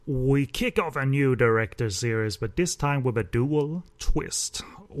We kick off a new director series, but this time with a dual twist.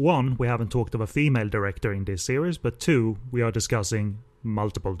 One, we haven't talked of a female director in this series, but two, we are discussing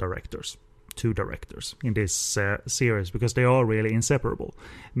multiple directors. Two directors in this series, because they are really inseparable.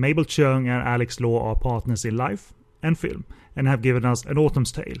 Mabel Cheung and Alex Law are partners in life and film, and have given us An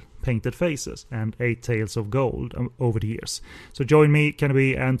Autumn's Tale, Painted Faces, and 8 Tales of Gold over the years. So join me,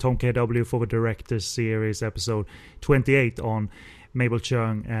 Kennedy, and Tom KW for the Directors Series episode 28 on Mabel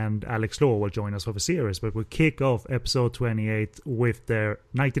Cheung and Alex Law will join us for the series, but we'll kick off episode 28 with their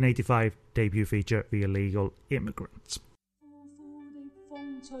 1985 debut feature, The Illegal Immigrant.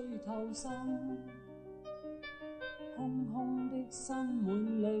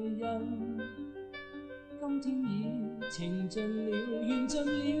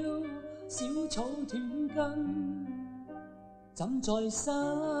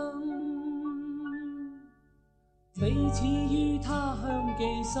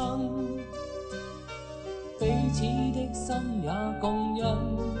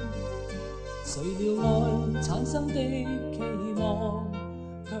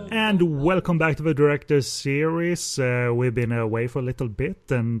 And welcome back to the Directors Series. We've been away for a little bit,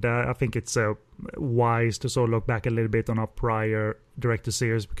 and I think it's wise to sort of look back a little bit on our prior Director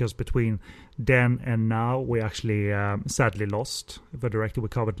Series, because between then and now we actually sadly lost the director we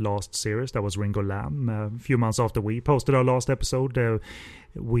covered last series. That was Ringo Lam. A few months after we posted our last episode,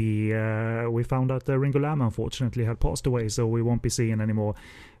 we found out that Ringo Lam unfortunately had passed away, so we won't be seeing any more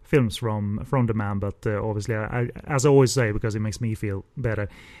films from the man. But obviously, as I always say, because it makes me feel better,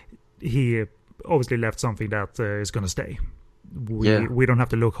 he obviously left something that is going to stay. We don't have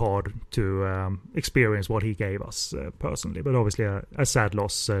to look hard to experience what he gave us personally, but obviously a sad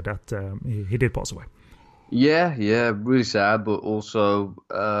loss that he did pass away. Yeah, really sad, but also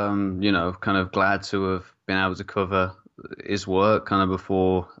kind of glad to have been able to cover his work kind of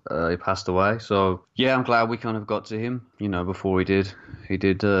before he passed away. So yeah, I'm glad we kind of got to him, before he did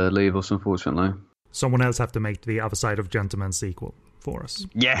leave us, unfortunately. Someone else have to make the Other Side of Gentlemen sequel for us.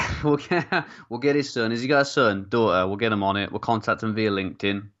 Yeah, we'll get his son. Has he got a son, daughter? We'll get him on it. We'll contact him via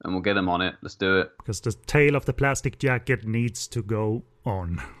LinkedIn and we'll get him on it. Let's do it. Because the tale of the plastic jacket needs to go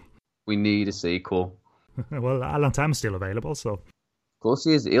on. We need a sequel. Well, Alan Tam's still available, so. Of course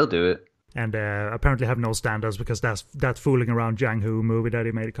he is. He'll do it. And apparently have no standards, because that fooling around Jang Hu movie that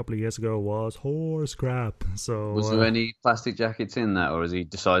he made a couple of years ago was horse crap. So was there any plastic jackets in that, or has he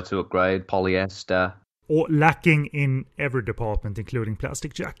decided to upgrade polyester? Or lacking in every department, including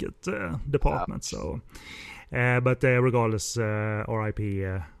plastic jacket department. So, but regardless, R.I.P.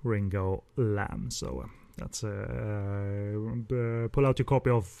 Ringo Lam. So that's pull out your copy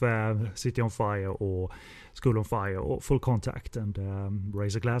of City on Fire or School on Fire or Full Contact and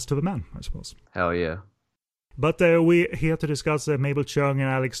raise a glass to the man, I suppose. Hell yeah. But we're here to discuss Mabel Cheung and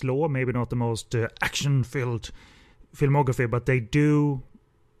Alex Law. Maybe not the most action-filled filmography, but they do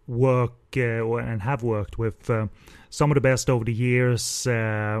work and have worked with some of the best over the years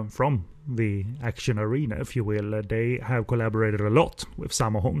from the action arena, if you will. They have collaborated a lot with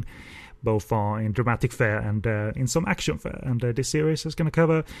Sammo Hung, both in dramatic fare and in some action fare. And this series is going to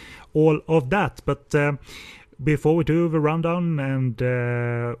cover all of that. But before we do the rundown and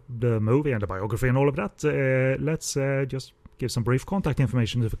the movie and the biography and all of that, let's just give some brief contact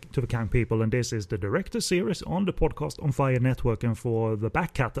information to the kind people. And this is the Director Series on the Podcast on Fire Network, and for the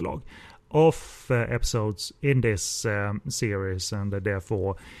back catalogue of episodes in this series, and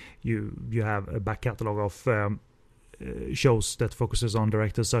therefore you have a back catalogue of shows that focuses on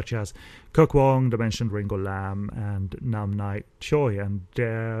directors such as Kirk Wong, the mentioned Ringo Lam, and Nam Nai Choi, and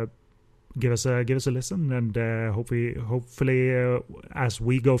give us a listen, and hopefully as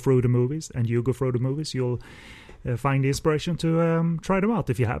we go through the movies and you go through the movies, you'll find the inspiration to try them out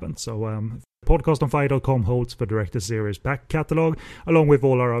if you haven't. So podcastonfire.com holds the Director Series back catalogue, along with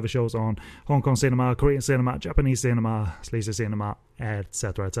all our other shows on Hong Kong cinema, Korean cinema, Japanese cinema, sleazy cinema,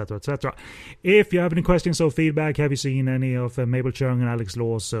 etc, etc, etc. If you have any questions or feedback, have you seen any of Mabel Cheung and Alex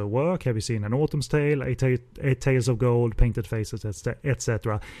Law's work? Have you seen An Autumn's Tale, 8 Tales of Gold, Painted Faces,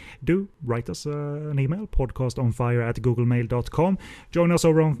 etc.? Do write us an email, podcastonfire@googlemail.com. Join us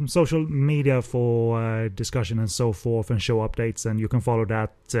over on social media for discussion and so forth, and show updates, and you can follow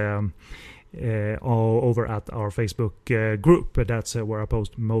that over at our Facebook group. That's where I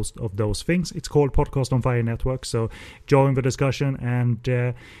post most of those things. It's called Podcast on Fire Network, so join the discussion, and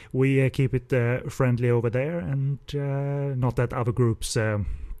we keep it friendly over there, and not that other groups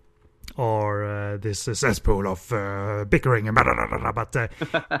or this cesspool of bickering and but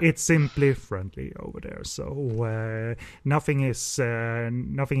it's simply friendly over there. So nothing is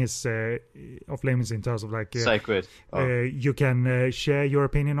off limits in terms of like sacred. You can share your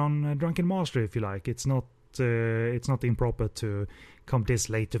opinion on Drunken Master if you like. It's not improper to come this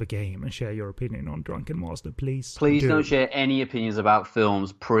late to the game and share your opinion on Drunken Master. Please don't share any opinions about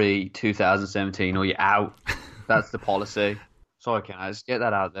films pre-2017 or you're out. That's the policy. Sorry, Ken, I just get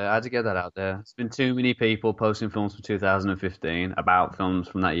that out there. I had to get that out there. It's been too many people posting films from 2015 about films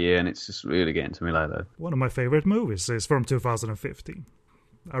from that year, and it's just really getting to me lately. One of my favorite movies is from 2015.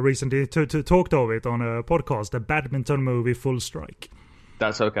 I recently talked of it on a podcast, the badminton movie Full Strike.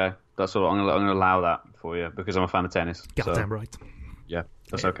 That's okay. That's all. I'm gonna allow that for you because I'm a fan of tennis. Goddamn right. Yeah,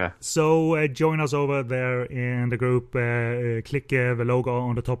 that's okay. So join us over there in the group. Click the logo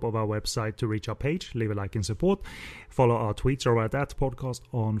on the top of our website to reach our page. Leave a like and support. Follow our tweets over at that podcast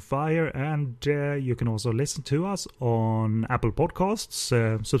on fire. And you can also listen to us on Apple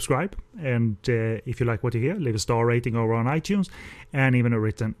Podcasts. Subscribe. And if you like what you hear, leave a star rating over on iTunes and even a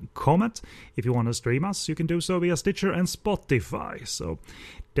written comment. If you want to stream us, you can do so via Stitcher and Spotify. So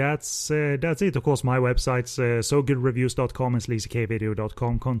that's it. Of course, my websites, sogoodreviews.com and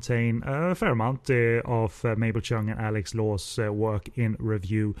sleazykvideo.com contain a fair amount of Mabel Chung and Alex Law's work in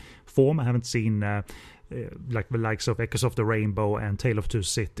review form. I haven't seen like the likes of Echoes of the Rainbow and Tale of Two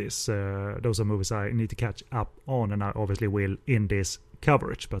Cities. Those are movies I need to catch up on, and I obviously will in this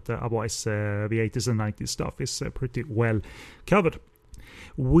coverage. But otherwise, the 80s and 90s stuff is pretty well covered.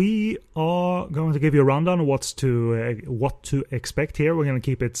 We are going to give you a rundown of what to expect here. We're going to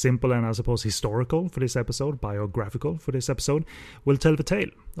keep it simple and I suppose historical for this episode, biographical for this episode. We'll tell the tale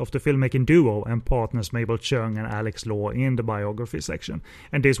of the filmmaking duo and partners Mabel Chung and Alex Law in the biography section.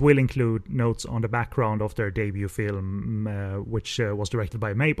 And this will include notes on the background of their debut film, which was directed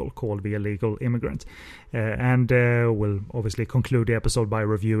by Mabel, called The Illegal Immigrant. And we'll obviously conclude the episode by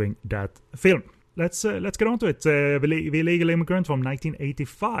reviewing that film. Let's get on to it. The Illegal Immigrant from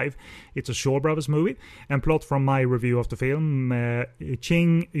 1985. It's a Shaw Brothers movie, and plot from my review of the film.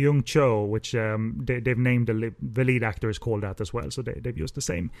 Ching Yung Cho, which they've named the lead actor is called that as well, so they've used the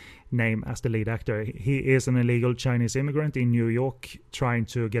same name as the lead actor. He is an illegal Chinese immigrant in New York trying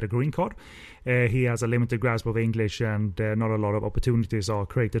to get a green card. He has a limited grasp of English, and not a lot of opportunities are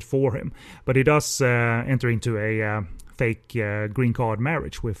created for him. But he does enter into a fake green card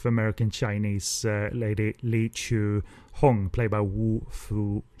marriage with American Chinese lady Li Chu Hong, played by Wu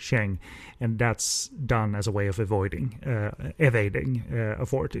Fu Sheng, and that's done as a way of evading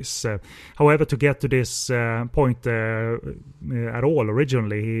authorities. However, to get to this point at all,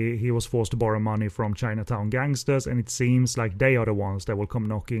 originally he was forced to borrow money from Chinatown gangsters, and it seems like they are the ones that will come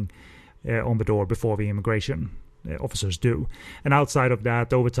knocking on the door before the immigration officers do. And outside of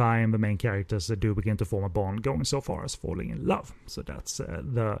that, over time, the main characters do begin to form a bond, going so far as falling in love. So that's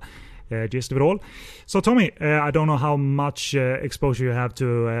the gist of it all. So Tommy, I don't know how much exposure you have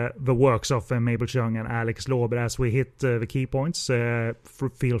to the works of Mabel Chung and Alex Law, but as we hit the key points,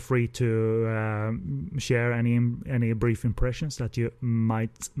 feel free to share any brief impressions that you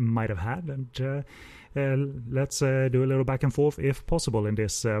might have had, and let's do a little back and forth if possible in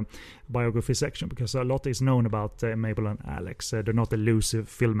this biography section, because a lot is known about Mabel and Alex. They're not elusive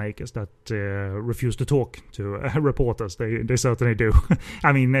filmmakers that refuse to talk to reporters. They certainly do.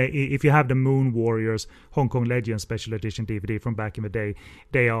 I mean, if you have the Moon Warriors Hong Kong Legends special edition DVD from back in the day,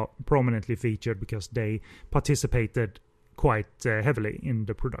 they are prominently featured because they participated quite heavily in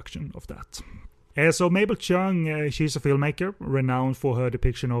the production of that. So Mabel Chung, she's a filmmaker renowned for her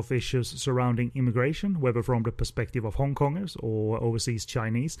depiction of issues surrounding immigration, whether from the perspective of Hong Kongers or overseas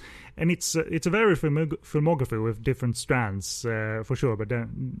Chinese. And it's a very filmography with different strands, for sure, but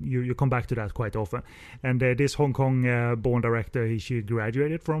you come back to that quite often. And this Hong Kong-born director, she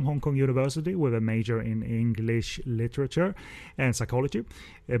graduated from Hong Kong University with a major in English literature and psychology.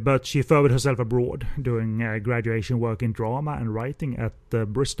 But she furthered herself abroad, doing graduation work in drama and writing at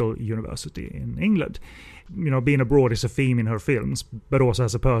Bristol University in England. You know, being abroad is a theme in her films, but also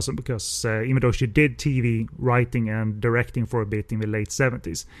as a person, because even though she did TV writing and directing for a bit in the late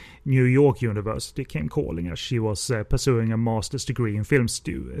 70s, New York University came calling as she was pursuing a master's degree in film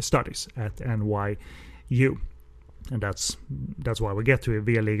studies at NYU. And that's why we get to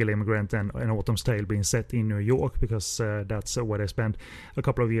The Illegal Immigrant and Autumn's Tale being set in New York, because that's where they spend a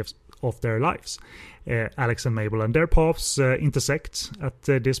couple of years of their lives. Alex and Mabel and their paths intersect at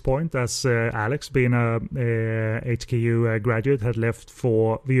this point, as Alex, being a HKU graduate, had left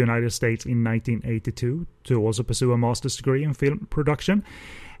for the United States in 1982 to also pursue a master's degree in film production.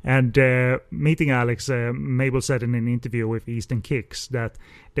 And meeting Alex, Mabel said in an interview with Eastern Kicks that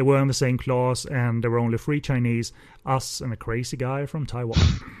they were in the same class and there were only 3 Chinese, us and a crazy guy from Taiwan.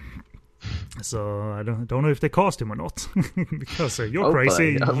 So I don't know if they cast him or not, because you're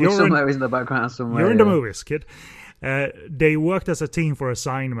crazy. Somewhere in the background somewhere. You're in the movies, kid. They worked as a team for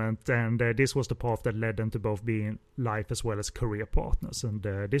assignment, and this was the path that led them to both being life as well as career partners. And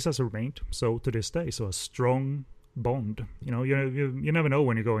this has remained so to this day. So a strong bond. You know, you never know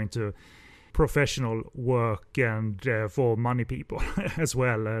when you go into professional work and for money people as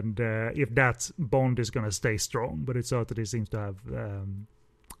well, and if that bond is going to stay strong. But it certainly seems to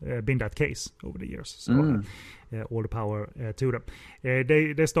have been that case over the years. So all the power to them.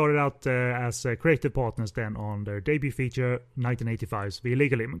 They started out as creative partners then on their debut feature 1985's The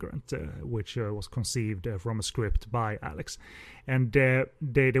Illegal Immigrant, which was conceived from a script by Alex. And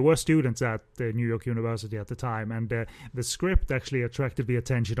they were students at New York University at the time, and the script actually attracted the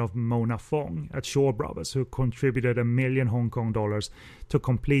attention of Mona Fong at Shaw Brothers, who contributed $1 million Hong Kong to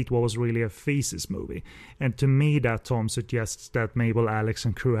complete what was really a thesis movie. And to me, that, Tom, suggests that Mabel, Alex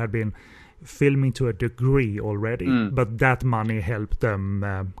and crew had been filming to a degree already, but that money helped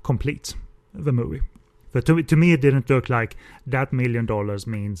them complete the movie. But to me, it didn't look like that $1 million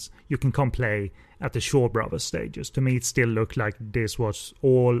means you can come play at the Shaw Brothers stages. To me, it still looked like this was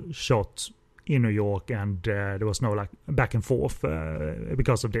all shot in New York, and there was no like back and forth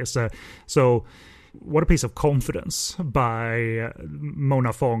because of this. So what a piece of confidence by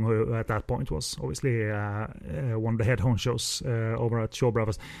Mona Fong, who at that point was obviously one of the head honchos over at Shaw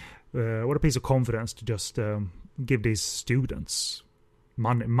Brothers. What a piece of confidence to just give these students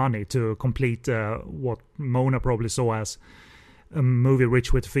money to complete what Mona probably saw as a movie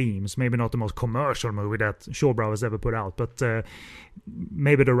rich with themes. Maybe not the most commercial movie that Shaw Brothers ever put out, but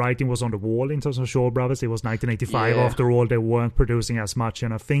maybe the writing was on the wall in terms of Shaw Brothers. It was 1985. Yeah. After all, they weren't producing as much,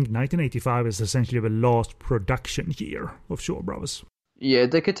 and I think 1985 is essentially the last production year of Shaw Brothers. Yeah,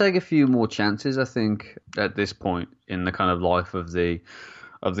 they could take a few more chances, I think, at this point in the kind of life of the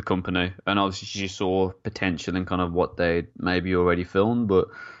company, and obviously she saw potential in kind of what they maybe already filmed. But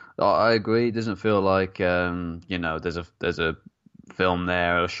I agree, it doesn't feel like there's a film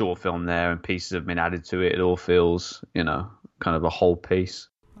there, a short film there, and pieces have been added to it. It all feels kind of a whole piece.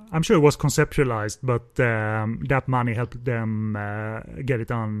 I'm sure it was conceptualized, but that money helped them get it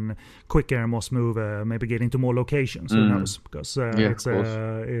done quicker and more smooth. Maybe get into more locations. Who knows? Because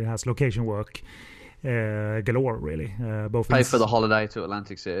it has location work galore, really. Both pay for the holiday to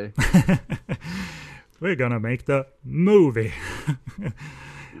Atlantic City. We're gonna make the movie.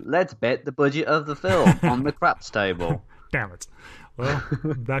 Let's bet the budget of the film on the craps table. Damn it. Well,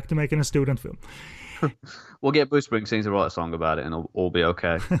 back to making a student film. We'll get Bruce Springsteen to write a song about it and it'll all be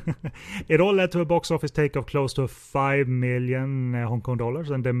okay. It all led to a box office take of close to $5 million Hong Kong dollars,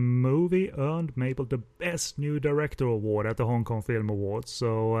 and the movie earned Mabel the Best New Director Award at the Hong Kong Film Awards.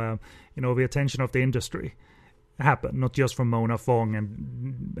 So, the attention of the industry happened, not just from Mona Fong,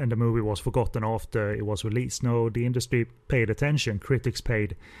 and the movie was forgotten after it was released. No, the industry paid attention. Critics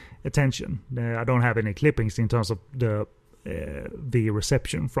paid attention. I don't have any clippings in terms of the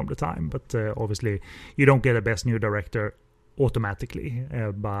reception from the time, but obviously you don't get a Best New Director automatically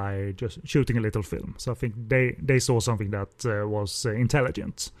by just shooting a little film. So I think they saw something that was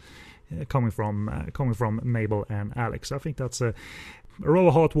intelligent coming from Mabel and Alex. I think that's a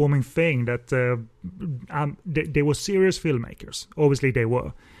rather heartwarming thing that they were serious filmmakers. Obviously they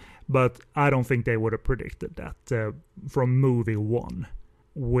were, but I don't think they would have predicted that from movie one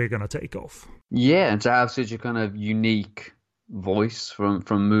we're gonna take off. Yeah, and to have such a kind of unique voice from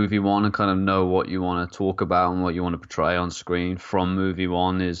movie one and kind of know what you want to talk about and what you want to portray on screen from movie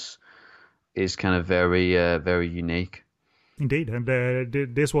one is kind of very very unique. Indeed, and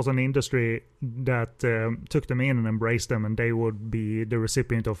this was an industry that took them in and embraced them, and they would be the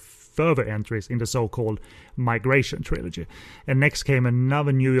recipient of further entries in the so-called Migration trilogy. And next came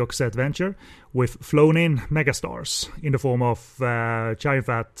another New York set venture with flown-in megastars in the form of Chow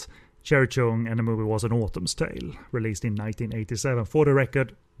Fat, Cherry Chung, and the movie was An Autumn's Tale, released in 1987. For the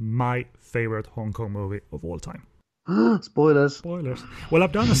record, my favorite Hong Kong movie of all time. Spoilers. Well,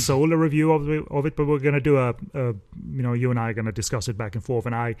 I've done a solo review of it, but we're gonna do you and I are gonna discuss it back and forth,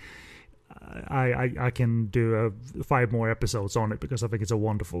 and I can do 5 more episodes on it because I think it's a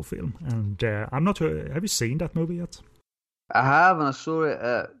wonderful film. And I'm not sure. Have you seen that movie yet? I have, and I saw it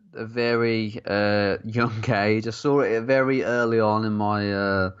at a very young age. I saw it very early on in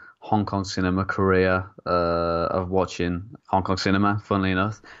my Hong Kong cinema career of watching Hong Kong cinema. Funnily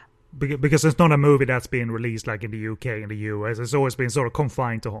enough. Because it's not a movie that's been released like in the UK and the US. It's always been sort of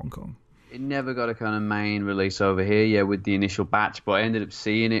confined to Hong Kong. It never got a kind of main release over here, yeah, with the initial batch, but I ended up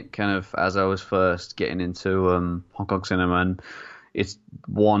seeing it kind of as I was first getting into Hong Kong cinema, and it's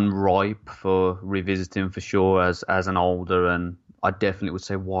one ripe for revisiting for sure as an older and I definitely would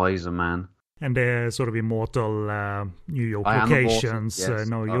say wiser man. And the sort of immortal New York I locations. Am immortal, yes.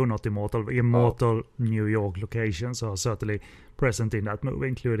 No, you're not immortal. Immortal New York locations are certainly present in that movie,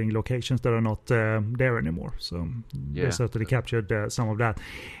 including locations that are not there anymore. So they certainly captured some of that.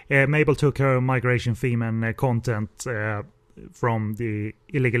 Mabel took her migration theme and content from the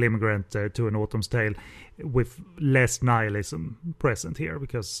illegal immigrant to An Autumn's Tale with less nihilism present here,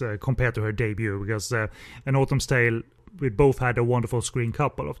 because compared to her debut, because An Autumn's Tale, we both had a wonderful screen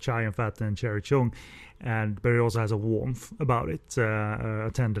couple of Chow Yun-fat and Cherry Chung, but it also has a warmth about it, a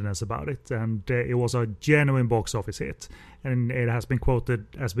tenderness about it, and it was a genuine box office hit, and it has been quoted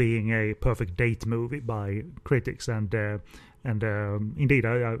as being a perfect date movie by critics, and indeed,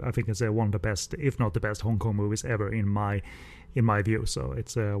 I think it's one of the best, if not the best, Hong Kong movies ever in my view. So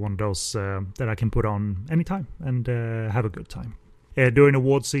it's one of those that I can put on anytime and have a good time. During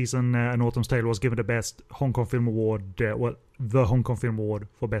award season, An Autumn's Tale was given the Best Hong Kong Film Award, the Hong Kong Film Award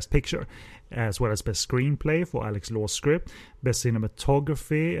for Best Picture, as well as Best Screenplay for Alex Law's script, Best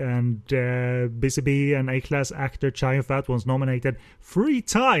Cinematography, and Busy Bee and A-Class actor Chow Yun-fat was nominated 3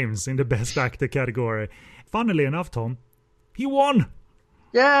 times in the Best Actor category. Funnily enough, Tom, he won!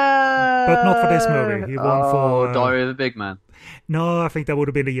 Yeah! But not for this movie. He won for... Diary of a Big Man. No, I think that would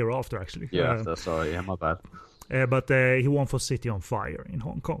have been the year after, actually. Yeah, sorry. Yeah, my bad. But he won for City on Fire in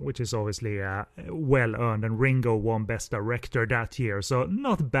Hong Kong, which is obviously well earned, and Ringo won Best Director that year, so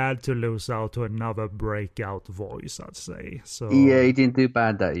not bad to lose out to another breakout voice, I'd say. So yeah, he didn't do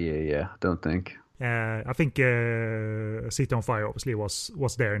bad that year. Yeah, I don't think. I think City on Fire obviously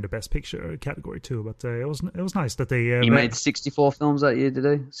was there in the Best Picture category too, but it was nice that they. He made 64 films that year, did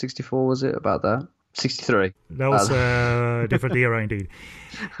he? 64 was it? About that. 63. That was a different era indeed.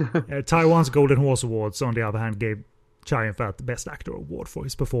 Taiwan's Golden Horse Awards, on the other hand, gave Chow Yun-fat the Best Actor award for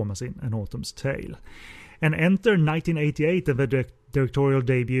his performance in An Autumn's Tale. And enter 1988, the directorial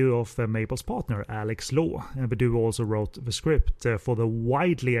debut of Mabel's partner, Alex Law. And the duo also wrote the script for the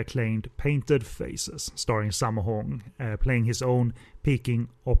widely acclaimed Painted Faces, starring Sammo Hung, playing his own Peking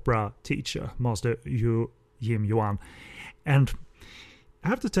opera teacher, Master Yu Yim Yuan. And I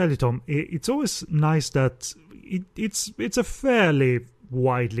have to tell you, Tom, it's always nice that it's a fairly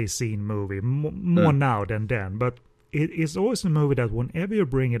widely seen movie, more now than then, but it is always a movie that whenever you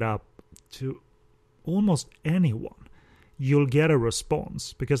bring it up to almost anyone, you'll get a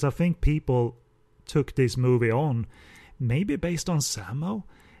response, because I think people took this movie on maybe based on Sammo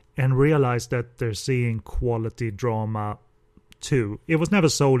and realized that they're seeing quality drama too. It was never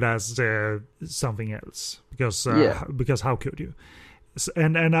sold as something else, because how could you?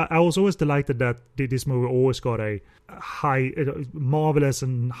 And I was always delighted that this movie always got a high, marvelous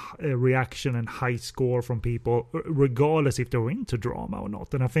and reaction and high score from people, regardless if they were into drama or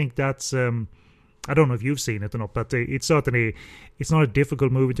not. And I think that's, I don't know if you've seen it or not, but it's certainly, it's not a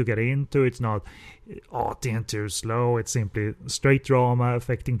difficult movie to get into. It's not arty and too slow. It's simply straight drama,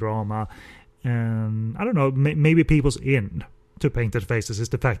 affecting drama. And I don't know, maybe people's in to Painted Faces is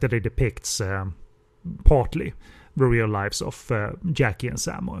the fact that it depicts partly the real lives of Jackie and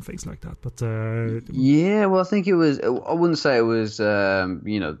Sammo and things like that. But yeah, well, I think it was, I wouldn't say it was,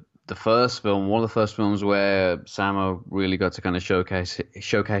 the first film, one of the first films where Sammo really got to kind of showcase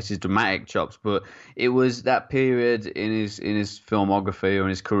his dramatic chops, but it was that period in his filmography or in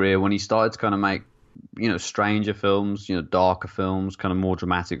his career when he started to kind of make, stranger films, darker films, kind of more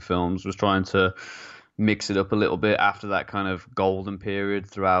dramatic films, was trying to mix it up a little bit after that kind of golden period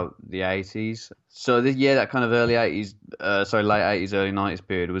throughout the 80s. So that kind of late 80s, early 90s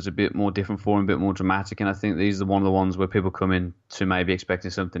period was a bit more different for him, a bit more dramatic. And I think these are one of the ones where people come in to maybe expecting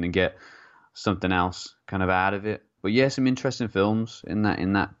something and get something else kind of out of it. But yeah, some interesting films in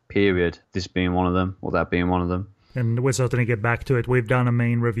that period, this being one of them, or that being one of them. And we'll certainly get back to it. We've done a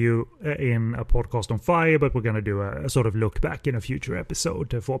main review in a podcast on Fire, but we're going to do a sort of look back in a future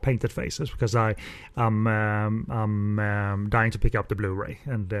episode for Painted Faces, because I'm dying to pick up the Blu-ray,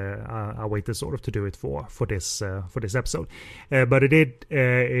 and I waited sort of to do it for this episode. But it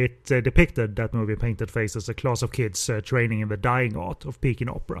depicted, that movie Painted Faces, a class of kids training in the dying art of Peking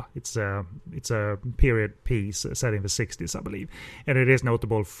opera. It's a period piece set in the 60s, I believe, and it is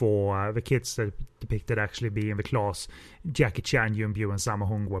notable for the kids that depicted actually being the class class Jackie Chan, Yuen Biao, and Sammo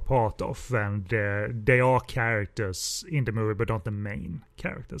Hung were part of. And they are characters in the movie, but not the main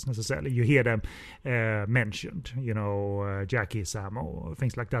characters necessarily. You hear them mentioned, Jackie, Sammo,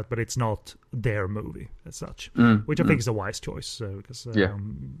 things like that, but it's not their movie as such, which I think is a wise choice because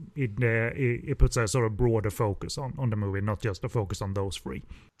it puts a sort of broader focus on the movie, not just a focus on those three.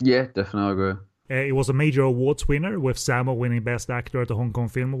 Yeah, definitely agree. It was a major awards winner, with Sammo winning Best Actor at the Hong Kong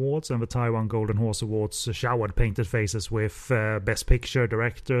Film Awards, and the Taiwan Golden Horse Awards showered Painted Faces with Best Picture,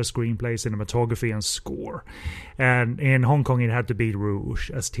 Director, Screenplay, Cinematography, and Score. And in Hong Kong, it had to beat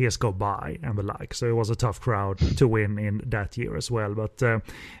Rouge, As Tears Go By, and the like. So it was a tough crowd to win in that year as well. But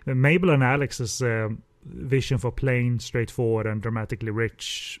Mabel and Alex's vision for plain, straightforward, and dramatically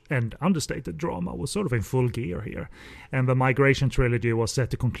rich and understated drama was sort of in full gear here. And the Migration trilogy was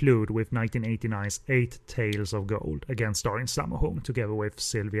set to conclude with 1989's Eight Tales of Gold, again starring Sammo Hung together with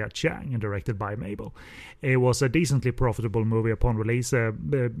Sylvia Chang and directed by Mabel. It was a decently profitable movie upon release.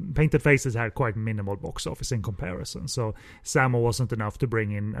 Painted Faces had quite minimal box office in comparison, so Sammo wasn't enough to bring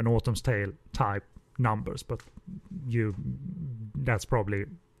in an Autumn's Tale type numbers, but that's probably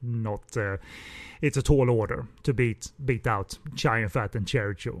not it's a tall order to beat out Chow Yun-fat and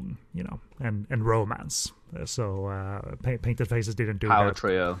Cherry Chung, and Romance. Painted Faces didn't do Power that.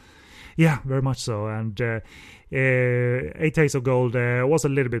 trio. Yeah, very much so. And Eight Days of Gold was a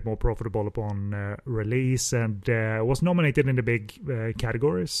little bit more profitable upon release, and was nominated in the big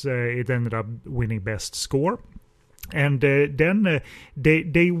categories. It ended up winning Best Score. And then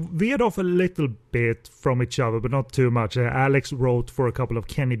they veered off a little bit from each other, but not too much. Alex wrote for a couple of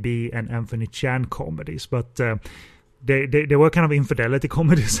Kenny B and Anthony Chan comedies, but they were kind of infidelity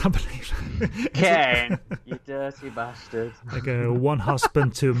comedies, I believe. Ken, you dirty bastard. Like One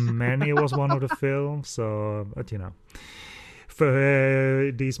Husband Too Many was one of the films. So, but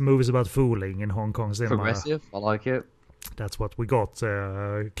for these movies about fooling in Hong Kong cinema, Progressive, I like it. That's what we got.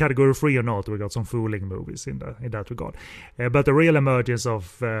 Category 3 or not, we got some fooling movies in that regard. But the real emergence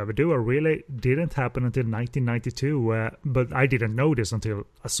of the duo really didn't happen until 1992. But I didn't know this until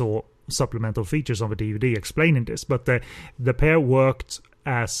I saw supplemental features on the DVD explaining this. But the pair worked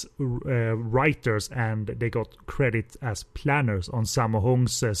as writers, and they got credit as planners on Sammo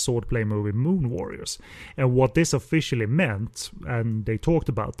Hung's swordplay movie Moon Warriors. And what this officially meant, and they talked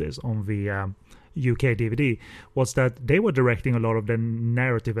about this on the UK DVD, was that they were directing a lot of the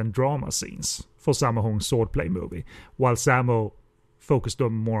narrative and drama scenes for Sammo Hung's swordplay movie, while Sammo focused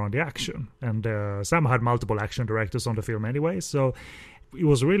more on the action. And Sammo had multiple action directors on the film anyway, so it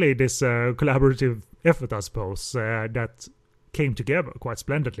was really this collaborative effort, I suppose, that came together quite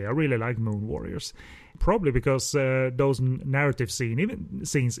splendidly. I really like Moon Warriors, probably because those narrative scenes,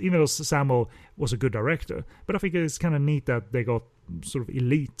 even though Sammo was a good director, but I think it's kind of neat that they got sort of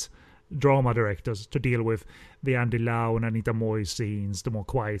elite drama directors to deal with the Andy Lau and Anita Moy scenes, the more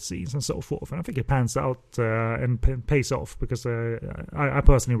quiet scenes, and so forth. And I think it pans out and pays off, because I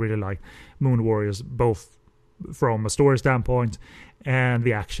personally really like Moon Warriors, both from a story standpoint, and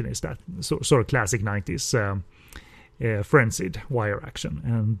the action is that sort of classic 90s frenzied wire action.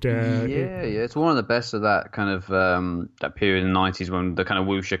 And it's one of the best of that kind of that period in the 90s when the kind of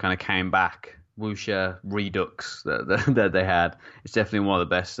wuxia kind of came back. Wuxia redux that they had. It's definitely one of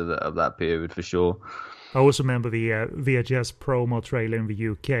the best of that period for sure. I also remember the VHS promo trailer in the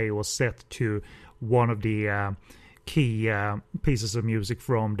UK was set to one of the key pieces of music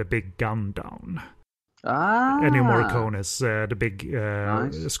from The Big Gun Down. Ennio Morricone's the big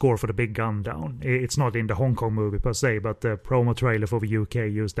nice. Score for The Big Gun Down. It's not in the Hong Kong movie per se, but the promo trailer for the UK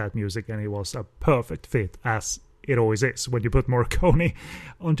used that music, and it was a perfect fit, as it always is when you put Morricone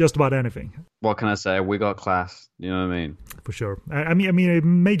on just about anything. What can I say? We got class. You know what I mean? For sure. I mean, it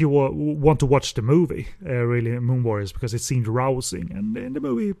made you want to watch the movie, really, Moon Warriors, because it seemed rousing, and the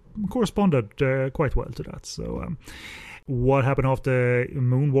movie corresponded quite well to that. So, what happened after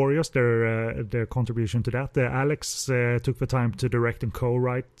Moon Warriors? Their contribution to that. Alex took the time to direct and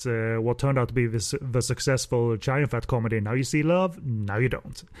co-write what turned out to be the successful Chow Yun-fat comedy Now You See Love, Now You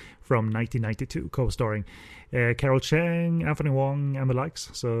Don't, from 1992, co-starring Carol Chang, Anthony Wong, and the likes.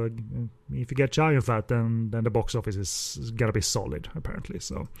 So if you get Chow Yun-fat, then the box office is gotta be solid, apparently.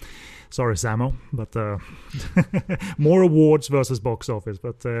 So sorry, Sammo, but more awards versus box office,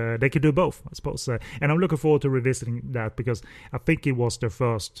 but they could do both, I suppose. And I'm looking forward to revisiting that, because I think it was their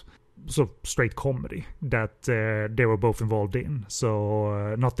first sort of straight comedy that they were both involved in.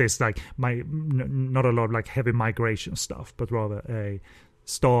 So not this not a lot of like heavy migration stuff, but rather a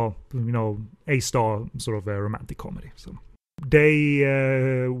star sort of a romantic comedy. So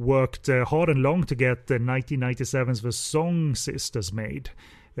they worked hard and long to get 1997's The Song Sisters made.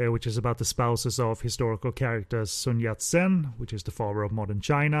 which is about the spouses of historical characters Sun Yat-sen, which is the father of modern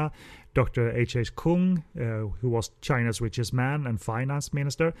China, Dr. H.H. Kung, who was China's richest man and finance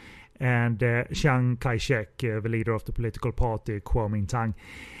minister, and Chiang Kai-shek, the leader of the political party Kuomintang,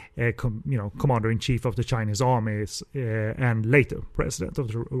 commander-in-chief of the Chinese armies, and later president of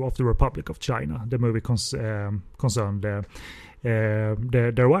the Republic of China. The movie concerned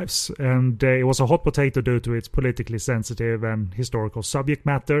their wives, and it was a hot potato due to its politically sensitive and historical subject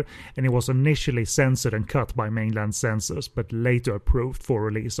matter, and it was initially censored and cut by mainland censors, but later approved for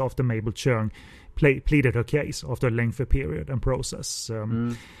release after Mabel Cheung pleaded her case after a lengthy period and process,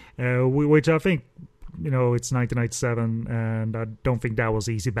 which I think, it's 1997, and I don't think that was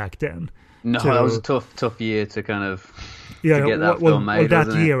easy back then. No, that was a tough year to kind of to get that film made.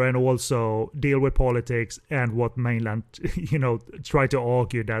 That year, and also deal with politics and what mainland, try to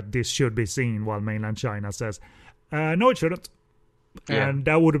argue that this should be seen, while mainland China says, no, it shouldn't. Yeah. And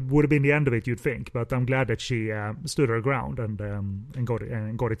that would have been the end of it, you'd think. But I'm glad that she stood her ground and got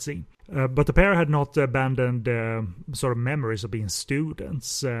it seen. But the pair had not abandoned sort of memories of being students.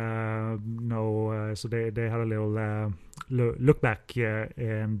 So they had a little look back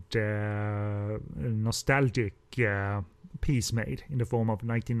and nostalgic piece made in the form of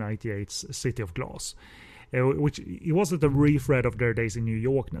 1998's City of Glass. Which it wasn't a refread of their days in New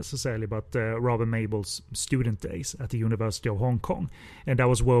York necessarily, but rather Mabel's student days at the University of Hong Kong, and that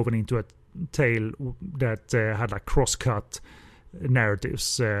was woven into a tale that had like cross-cut narratives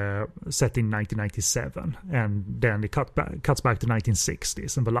set in 1997, and then it cuts back to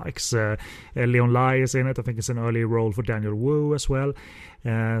 1960s and the likes. Leon Lai is in it. I think it's an early role for Daniel Wu as well.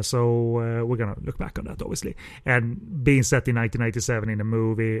 So we're gonna look back on that, obviously. And being set in 1997 in a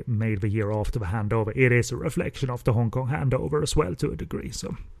movie made the year after the handover, it is a reflection of the Hong Kong handover as well, to a degree.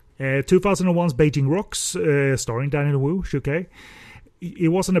 So 2001's Beijing Rocks, starring Daniel Wu, Shukai. It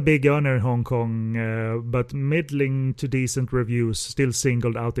wasn't a big earner in Hong Kong, but middling to decent reviews still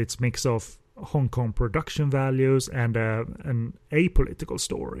singled out its mix of Hong Kong production values and an apolitical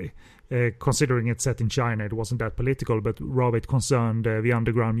story. Considering it's set in China, it wasn't that political, but rather it concerned the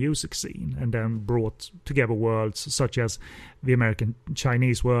underground music scene, and then brought together worlds such as the American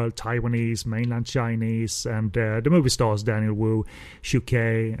Chinese world, Taiwanese, mainland Chinese, and the movie stars Daniel Wu, Shu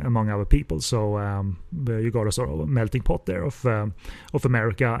Kei, among other people. So you got a sort of melting pot there of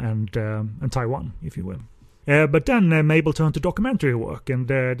America and Taiwan, if you will. But then Mabel turned to documentary work, and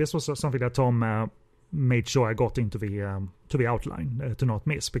this was something that Tom made sure I got into the outline to not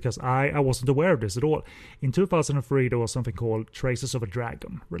miss, because I wasn't aware of this at all. In 2003, there was something called Traces of a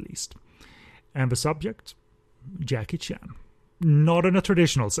Dragon released, and the subject, Jackie Chan. Not in a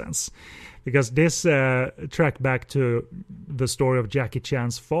traditional sense, because this tracked back to the story of Jackie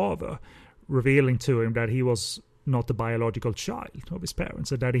Chan's father, revealing to him that he was not the biological child of his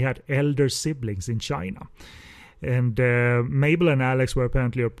parents, and that he had elder siblings in China. And Mabel and Alex were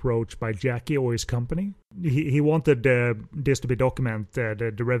apparently approached by Jackie or his company. He wanted this to be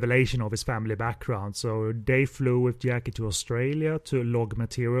documented, the revelation of his family background. So they flew with Jackie to Australia to log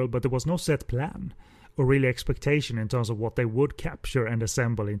material, but there was no set plan or really expectation in terms of what they would capture and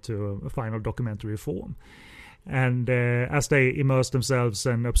assemble into a final documentary form. And as they immersed themselves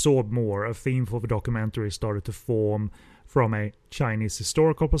and absorbed more, a theme for the documentary started to form from a Chinese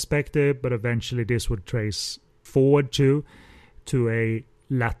historical perspective, but eventually this would trace forward to a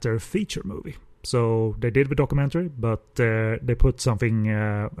latter feature movie. So they did the documentary, but they put something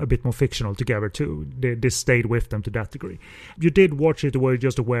a bit more fictional together too. This stayed with them to that degree. You did watch it, or were you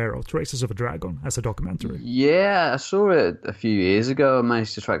just aware of Traces of a Dragon as a documentary? Yeah, I saw it a few years ago. I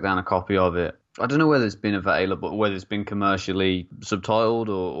managed to track down a copy of it. I don't know whether it's been available, whether it's been commercially subtitled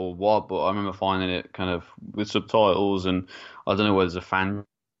or what, but I remember finding it kind of with subtitles, and I don't know whether it's a fan,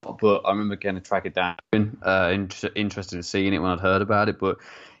 but I remember getting to track it down. Interested in seeing it when I'd heard about it, but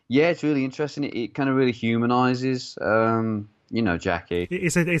yeah, it's really interesting. It kind of really humanizes, Jackie.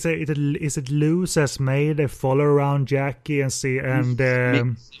 Is it loose as made? They follow around Jackie and see and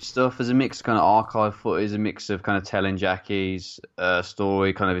stuff. There's a mix of kind of archive footage, a mix of kind of telling Jackie's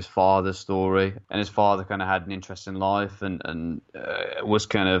story, kind of his father's story, and his father kind of had an interesting life and was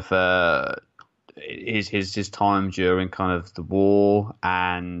kind of his time during kind of the war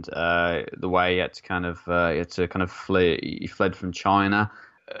and the way he had to kind of flee. He fled from China.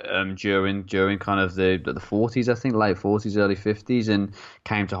 During kind of the 40s, I think, late 40s, early 50s, and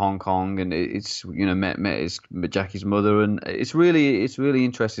came to Hong Kong, and it's met Jackie's mother, and it's really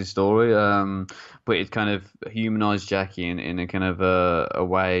interesting story. But it kind of humanized Jackie in a kind of a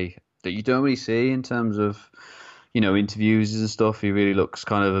way that you don't really see in terms of interviews and stuff. He really looks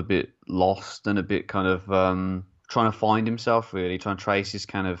kind of a bit lost and a bit kind of trying to find himself, really, trying to trace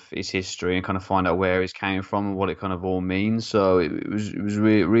his history and kind of find out where he's came from and what it kind of all means. So it was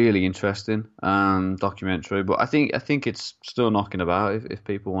really interesting documentary. But I think it's still knocking about if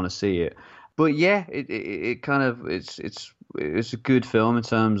people want to see it. But yeah, it kind of it's a good film in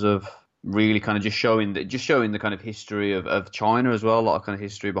terms of really kind of just showing the kind of history of China as well, a lot of kind of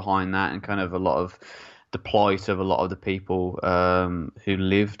history behind that, and kind of a lot of the plight of a lot of the people who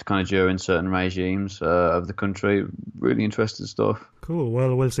lived kind of during certain regimes of the country. Really interesting stuff. Cool.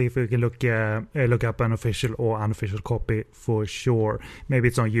 Well, we'll see if we can look up an official or unofficial copy for sure. Maybe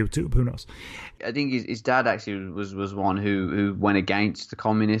it's on YouTube. Who knows? I think his dad actually was one who went against the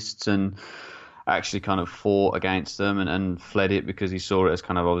communists and actually kind of fought against them and fled it because he saw it as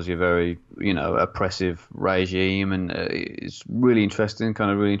kind of obviously a very, oppressive regime. And it's really interesting,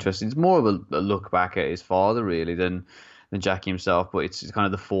 really interesting. It's more of a look back at his father really than Jackie himself, but it's kind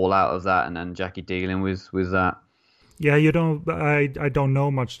of the fallout of that and Jackie dealing with that. Yeah, I don't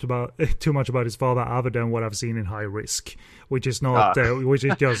know too much about his father other than what I've seen in High Risk, which is not which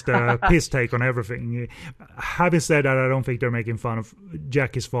is just a piss take on everything. Having said that, I don't think they're making fun of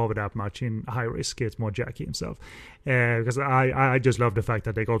Jackie's father that much in High Risk. It's more Jackie himself, because I just love the fact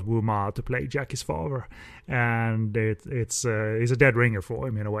that they got Wu Ma to play Jackie's father, and he's a dead ringer for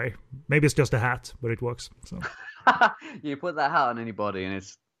him in a way. Maybe it's just a hat, but it works. So you put that hat on anybody, and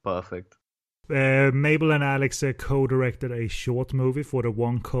it's perfect. Mabel and Alex co-directed a short movie for the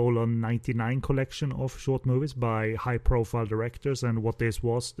 1:99 collection of short movies by high-profile directors, and what this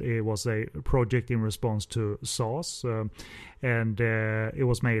was, it was a project in response to SARS, and it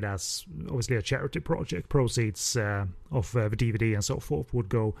was made as obviously a charity project. Proceeds of the DVD and so forth would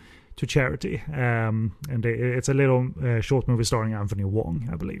go to charity, and it's a little short movie starring Anthony Wong,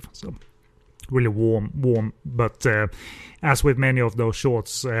 I believe. So really warm, but as with many of those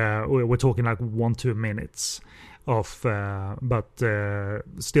shorts, we're talking like 1-2 minutes of but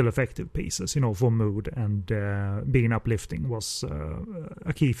still effective pieces, for mood, and being uplifting was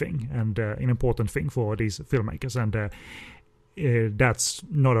a key thing and an important thing for these filmmakers, and that's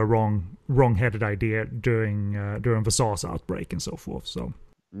not a wrong-headed idea during the SARS outbreak and so forth. So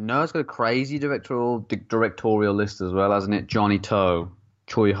no, it's got a crazy directorial list as well, hasn't it? Johnny To,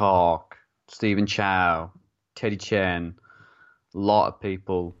 Choi Hark, Stephen Chow, Teddy Chen, a lot of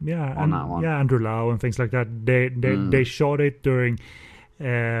people on that one. Yeah, Andrew Lau and things like that. They shot it during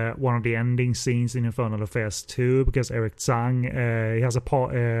one of the ending scenes in Infernal Affairs 2, because Eric Tsang, he has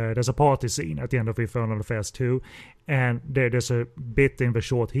there's a party scene at the end of Infernal Affairs 2, and there's a bit in the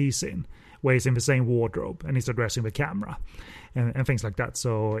short he's in where he's in the same wardrobe and he's addressing the camera and things like that.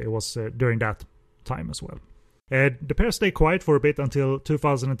 So it was during that time as well. The pair stayed quiet for a bit until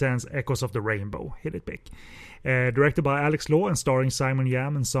 2010's Echoes of the Rainbow hit it big. Directed by Alex Law and starring Simon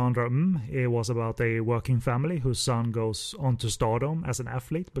Yam and Sandra it was about a working family whose son goes on to stardom as an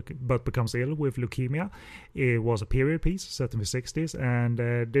athlete but becomes ill with leukemia. It was a period piece set in the 60s, and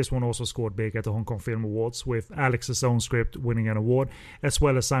this one also scored big at the Hong Kong Film Awards, with Alex's own script winning an award, as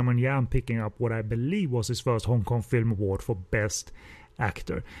well as Simon Yam picking up what I believe was his first Hong Kong Film Award for Best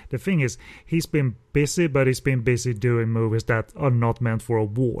Actor. The thing is, he's been busy, but he's been busy doing movies that are not meant for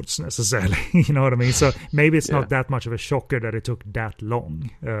awards necessarily. You know what I mean? So maybe it's not that much of a shocker that it took that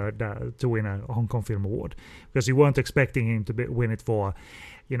long to win a Hong Kong Film Award, because you weren't expecting him to win it for,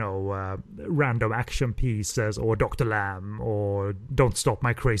 random action pieces or Dr. Lamb or Don't Stop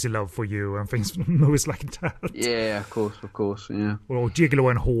My Crazy Love for You and things, movies like that. Yeah, of course, yeah. Or Gigolo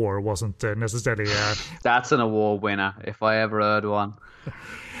and Whore wasn't necessarily... That's an award winner, if I ever heard one.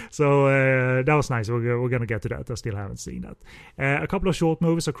 So that was nice. We're going to get to that. I still haven't seen that. A couple of short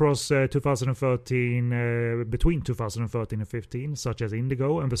movies across 2013, between 2013 and 15, such as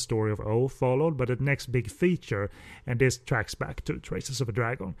Indigo and The Story of O followed. But the next big feature, and this tracks back to Traces of a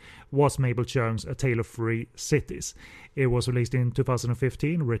Dragon, was Mabel Cheung's A Tale of Three Cities. It was released in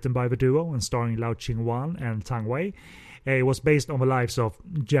 2015, written by the duo and starring Lau Ching-wan and Tang Wei. It was based on the lives of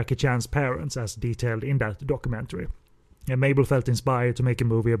Jackie Chan's parents, as detailed in that documentary. And Mabel felt inspired to make a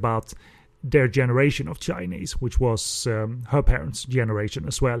movie about their generation of Chinese, which was her parents' generation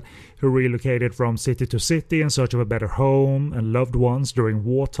as well, who relocated from city to city in search of a better home and loved ones during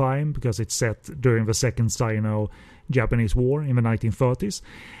wartime, because it's set during the Second Sino-Japanese War in the 1930s.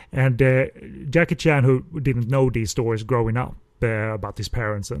 And Jackie Chan, who didn't know these stories growing up about his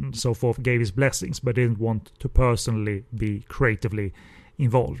parents and so forth, gave his blessings, but didn't want to personally be creatively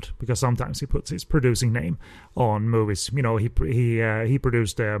involved, because sometimes he puts his producing name on movies. He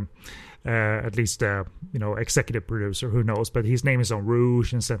produced at least executive producer, who knows, but his name is on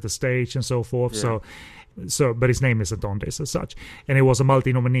Rouge and Center Stage and so forth. Yeah. So but his name isn't on this as such, and it was a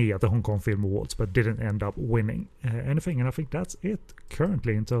multi-nominee at the Hong Kong Film Awards, but didn't end up winning anything. And I think that's it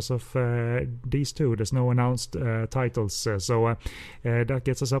currently in terms of these two. There's no announced titles, so that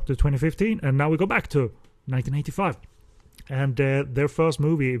gets us up to 2015, and now we go back to 1985, and their first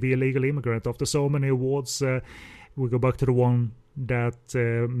movie, The Illegal Immigrant. After so many awards, we go back to the one that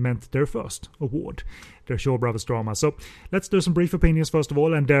meant their first award, their Shaw Brothers drama. So let's do some brief opinions first of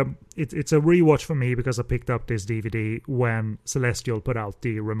all, and it's a rewatch for me because I picked up this DVD when Celestial put out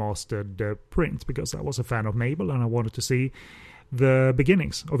the remastered print, because I was a fan of Mabel and I wanted to see the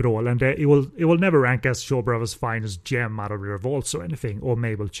beginnings of it all, and it will never rank as Shaw Brothers' finest gem out of the revolts or anything, or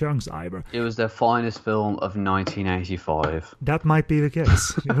Mabel Chung's either. It was their finest film of 1985. That might be the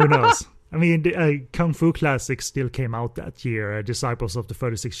case. Who knows? I mean, the Kung Fu classics still came out that year. Disciples of the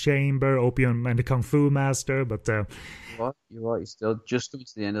 36th Chamber, Opium and the Kung Fu Master, but... You're right, you're still just coming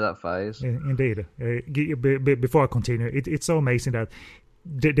to the end of that phase. Indeed. Before I continue, it's so amazing that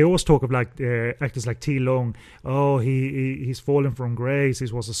they always talk of like actors like T. Long. Oh, he's fallen from grace. He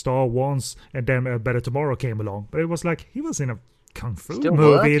was a star once, and then Better Tomorrow came along. But it was like he was in a Kung Fu still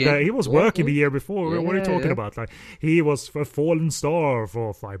movie working. That he was working the year before. What are you talking Yeah. about? Like, he was a fallen star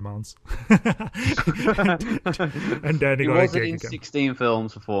for 5 months. And then he He got a wasn't gig in again. 16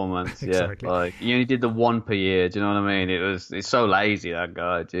 films for 4 months. Exactly. Yeah, like you only did the one per year. Do you know what I mean? It's so lazy, that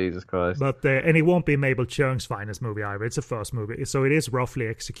guy. Jesus Christ. But and it won't be Mabel Chung's finest movie either. It's a first movie, so it is roughly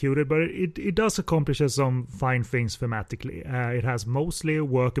executed, but it does accomplish some fine things thematically. It has mostly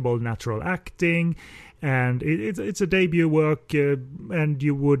workable natural acting, and it's a debut work, and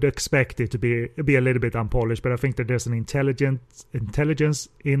you would expect it to be a little bit unpolished. But I think that there's an intelligence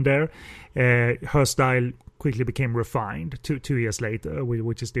in there. Her style quickly became refined 2 years later,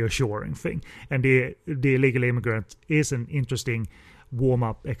 which is the assuring thing. And the Illegal Immigrant is an interesting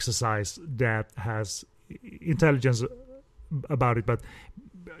warm-up exercise that has intelligence about it, but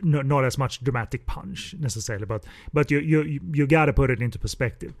not as much dramatic punch necessarily. But you gotta put it into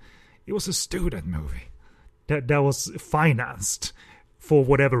perspective. It was a student movie that was financed for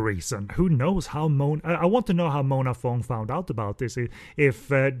whatever reason. Who knows how I want to know how Mona Fong found out about this. If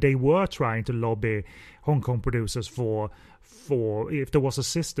they were trying to lobby Hong Kong producers for if there was a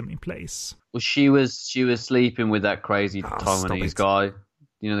system in place. Well, she was sleeping with that crazy stop Taiwanese it. guy.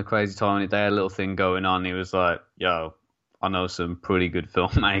 You know, the crazy Taiwanese. They had a little thing going on. He was like, "Yo, I know some pretty good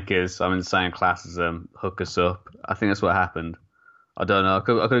filmmakers. I'm in the same class as them. Hook us up." I think that's what happened. I don't know. I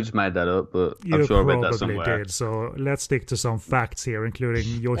could have just made that up, but I'm You sure I read that probably somewhere. did. So let's stick to some facts here,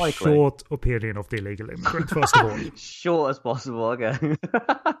 including your Likely. short opinion of The Illegal Immigrant, first of all. Short as possible. Okay.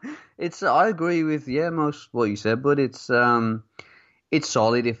 I agree with most what you said, but it's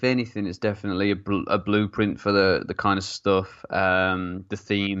solid. If anything, it's definitely a blueprint for the kind of stuff, the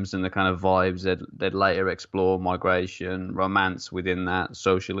themes and the kind of vibes that later explore migration, romance within that,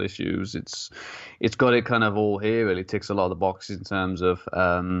 social issues. It's got it kind of all here. Really ticks a lot of the boxes in terms of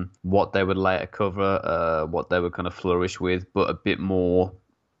what they would later cover, what they would kind of flourish with, but a bit more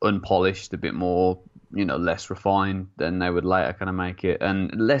unpolished, a bit more less refined than they would later kind of make it,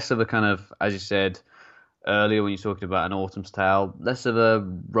 and less of a kind of, as you said earlier when you're talking about An Autumn's Tale, less of a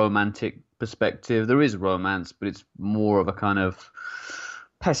romantic perspective. There is romance, but it's more of a kind of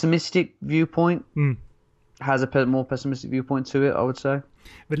pessimistic viewpoint. Has a more pessimistic viewpoint to it, I would say.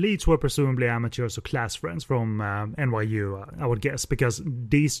 The leads were presumably amateurs or class friends from NYU, I would guess, because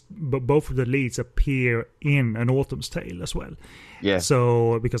both of the leads appear in An Autumn's Tale as well. Yeah.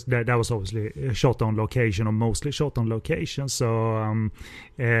 So because that was obviously shot on location, or mostly shot on location. So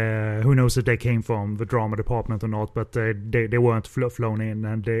who knows if they came from the drama department or not? But they weren't flown in,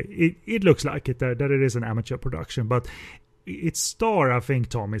 and it looks like it that it is an amateur production. But its star, I think,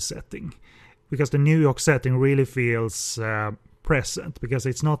 Tom, is setting, because the New York setting really feels present, because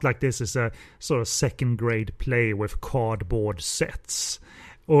it's not like this is a sort of second grade play with cardboard sets,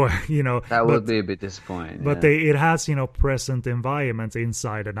 or that would be a bit disappointing. but yeah. it has present environments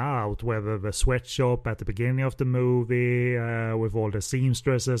inside and out, whether the sweatshop at the beginning of the movie with all the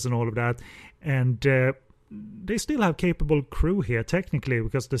seamstresses and all of that, and they still have capable crew here technically,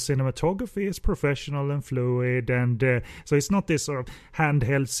 because the cinematography is professional and fluid, and so it's not this sort of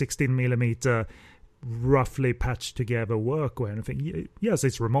handheld 16mm roughly patched together work or anything. Yes,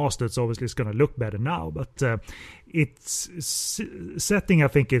 it's remastered, so obviously it's going to look better now, but its setting, I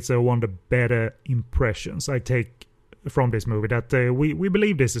think it's one of the better impressions I take from this movie, that we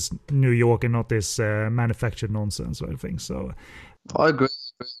believe this is New York and not this manufactured nonsense or anything. So I agree.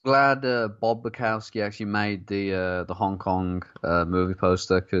 Glad Bob Bukowski actually made the Hong Kong movie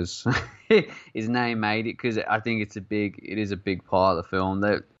poster because his name made it because I think it is a big part of the film.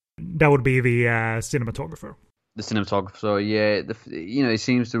 That That would be the cinematographer. the cinematographer, so yeah, he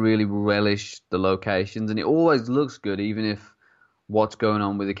seems to really relish the locations, and it always looks good, even if what's going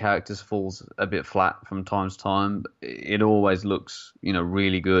on with the characters falls a bit flat from time to time. It always looks,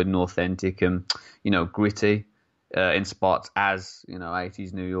 really good and authentic and, gritty in spots, as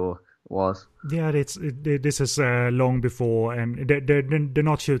 80s New York was. Yeah, this is long before, and they're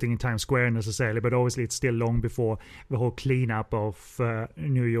not shooting in Times Square necessarily, but obviously it's still long before the whole cleanup of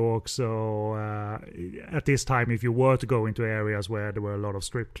New York. So at this time, if you were to go into areas where there were a lot of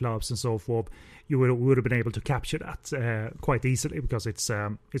strip clubs and so forth, you would have been able to capture that quite easily because it's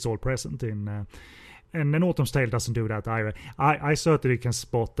all present in. And An Autumn's Tale doesn't do that either. I certainly can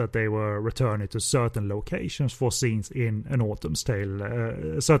spot that they were returning to certain locations for scenes in An Autumn's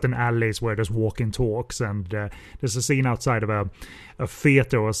Tale. Certain alleys where there's walking talks, and there's a scene outside of a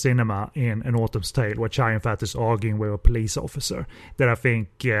theater or cinema in An Autumn's Tale where Chow Yun-fat is arguing with a police officer that I think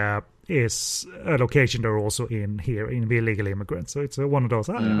is a location they're also in here in The Illegal Immigrant. So it's one of those,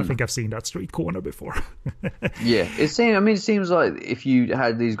 I think I've seen that street corner before. Yeah, it seems like if you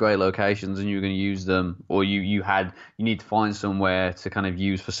had these great locations and you were going to use them, or you need to find somewhere to kind of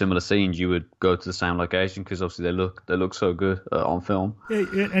use for similar scenes, you would go to the same location because obviously they look so good on film.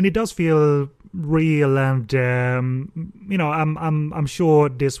 Yeah, and it does feel real, and I'm sure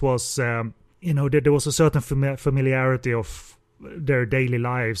this was there was a certain familiarity of their daily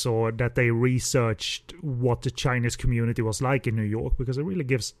lives, or that they researched what the Chinese community was like in New York, because it really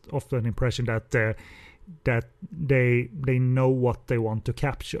gives often an impression that that they know what they want to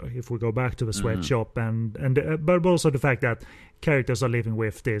capture. If we go back to the sweatshop, but also the fact that characters are living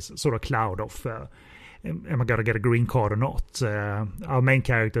with this sort of cloud of am I gonna get a green card or not? Our main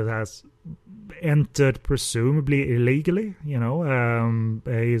character has entered presumably illegally,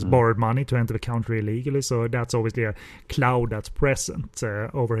 he's borrowed money to enter the country illegally, so that's obviously a cloud that's present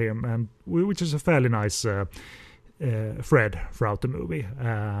over him, and which is a fairly nice thread throughout the movie.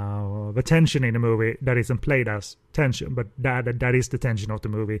 The tension in the movie that isn't played as tension, but that is the tension of the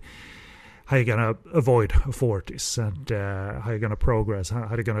movie. How you gonna avoid authorities, and how you gonna progress,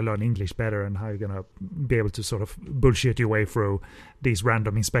 how you gonna learn English better, and how you gonna be able to sort of bullshit your way through these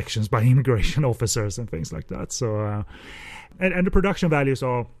random inspections by immigration officers and things like that. So, and the production values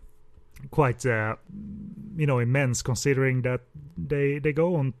are quite immense, considering that they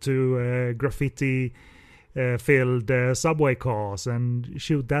go on to graffiti filled subway cars and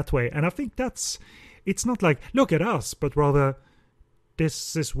shoot that way. And I think it's not like look at us, but rather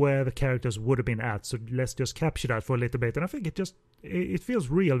this is where the characters would have been at, so let's just capture that for a little bit. And I think it feels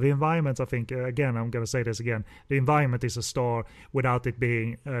real. The environment, I think, again, I'm going to say this again, the environment is a star without it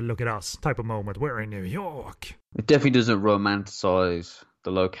being look at us type of moment. We're in New York. It definitely doesn't romanticize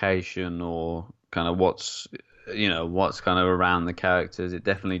the location or kind of what's kind of around the characters. It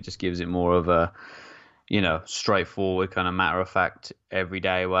definitely just gives it more of a straightforward kind of matter-of-fact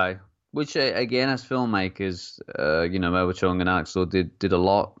everyday way. Which, again, as filmmakers, Melba Chung and Alex Law did a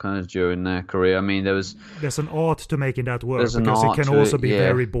lot kind of during their career. I mean, there's an art to making that work, because it can also be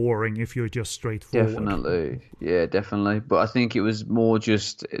very boring if you're just straightforward. Definitely. But I think it was more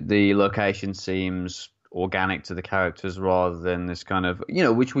just the location seems organic to the characters rather than this kind of,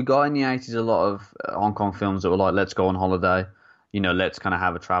 which we got in the 80s, a lot of Hong Kong films that were like, let's go on holiday. Let's kind of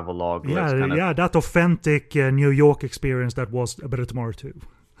have a travel log. That authentic New York experience that was A Better Tomorrow too.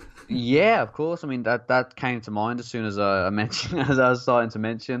 Yeah, of course. I mean, that came to mind as soon as I mentioned, as I was starting to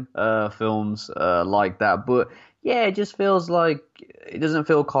mention films like that. But yeah, it just feels like it doesn't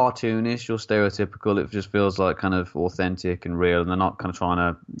feel cartoonish or stereotypical. It just feels like kind of authentic and real, and they're not kind of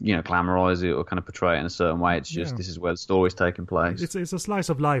trying to glamorize it or kind of portray it in a certain way. It's just this is where the story's taking place. It's a slice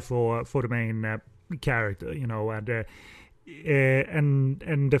of life for the main character, and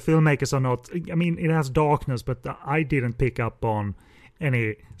the filmmakers are not. I mean, it has darkness, but I didn't pick up on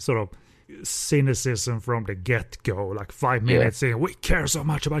any sort of cynicism from the get-go, like 5 minutes in, we care so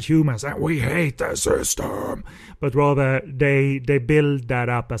much about humans and we hate the system. But rather, they build that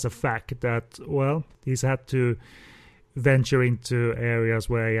up as a fact that, well, he's had to venture into areas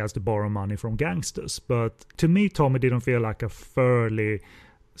where he has to borrow money from gangsters. But to me, Tommy didn't feel like a fairly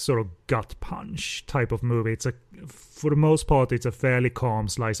sort of gut punch type of movie. For the most part, it's a fairly calm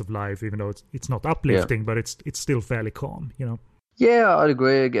slice of life, even though it's not uplifting, but it's still fairly calm, Yeah, I'd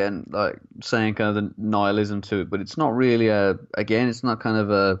agree again, like saying kind of the nihilism to it, but it's not really it's not kind of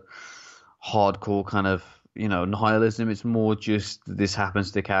a hardcore kind of nihilism. It's more just this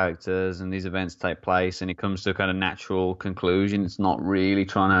happens to characters and these events take place and it comes to a kind of natural conclusion. It's not really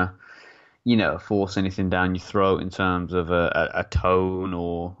trying to, force anything down your throat in terms of a tone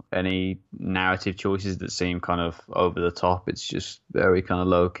or any narrative choices that seem kind of over the top. It's just very kind of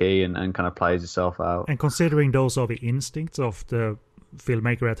low key and kind of plays itself out. And considering those are the instincts of the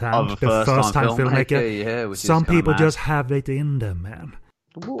filmmaker at hand, Of a the first time filmmaker, yeah, which some is kinda people mad. just have it in them, man.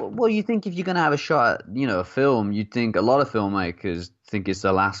 Well, you think if you're going to have a shot at, a film, you'd think a lot of filmmakers think it's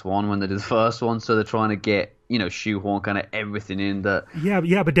the last one when they do the first one, so they're trying to get, shoehorn kind of everything in that.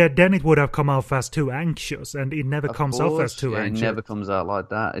 Yeah, but then it would have come off as too anxious, and it never comes off as too Yeah, anxious. it never comes out like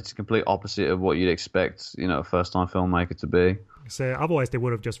that. It's the complete opposite of what you'd expect, a first-time filmmaker to be. So otherwise, they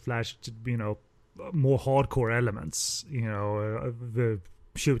would have just flashed, more hardcore elements, the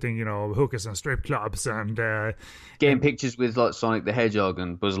shooting, hookers and strip clubs and Getting pictures with like Sonic the Hedgehog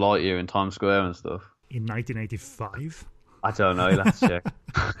and Buzz Lightyear in Times Square and stuff. in 1985. I don't know. You'll have to check.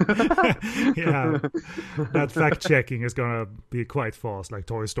 Yeah, that fact checking is gonna be quite fast, like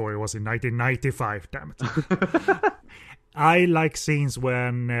Toy Story was in 1995. Damn it. I like scenes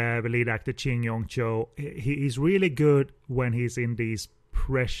when the lead actor Ching Yong Cho, he's really good when he's in these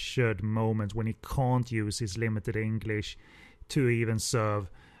pressured moments when he can't use his limited English to even serve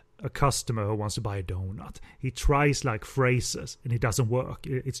a customer who wants to buy a donut. He tries like phrases and it doesn't work.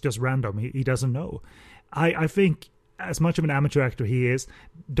 It's just random. He doesn't know. I think as much of an amateur actor he is,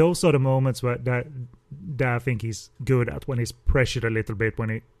 those are the moments that I think he's good at, when he's pressured a little bit, when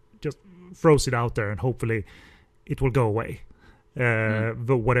he just throws it out there and hopefully it will go away.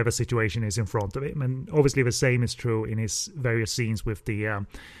 Whatever situation is in front of him. And obviously the same is true in his various scenes with the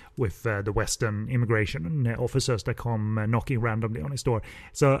Western immigration officers that come knocking randomly on his door.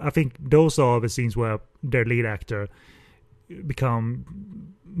 So I think those are the scenes where their lead actor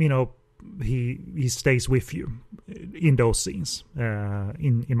become, he stays with you in those scenes,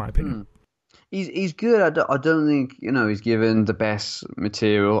 in my opinion. He's good. I don't think he's given the best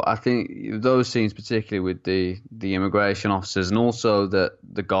material. I think those scenes, particularly with the immigration officers and also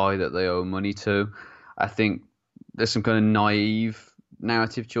the guy that they owe money to, I think there's some kind of naive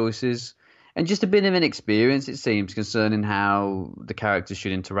narrative choices and just a bit of an experience, it seems, concerning how the characters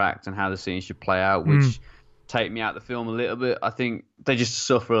should interact and how the scene should play out, which take me out of the film a little bit. I think they just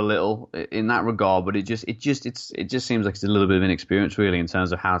suffer a little in that regard, but it just seems like it's a little bit of an experience really in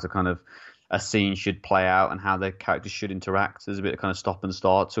terms of how to kind of a scene should play out and how the characters should interact. There's a bit of kind of stop and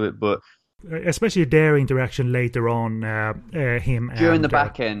start to it, but especially their interaction later on, him during and, the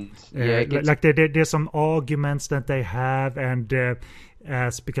back end, there's some arguments that they have, and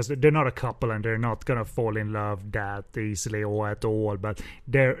because they're not a couple and they're not gonna fall in love that easily or at all, but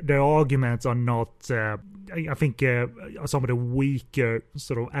their arguments are not. I think some of the weaker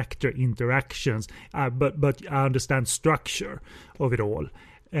sort of actor interactions, but I understand structure of it all.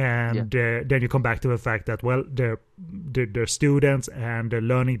 And then you come back to the fact that, well, they're students and they're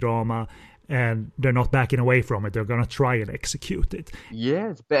learning drama and they're not backing away from it. They're going to try and execute it. Yeah,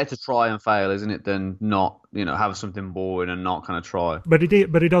 it's better to try and fail, isn't it, than not, have something boring and not kind of try. But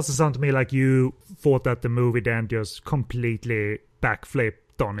it doesn't sound to me like you thought that the movie then just completely backflipped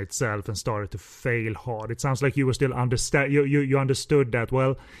on itself and started to fail hard. It sounds like you were still you understood that,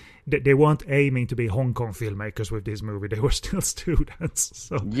 well, they weren't aiming to be Hong Kong filmmakers with this movie. They were still students.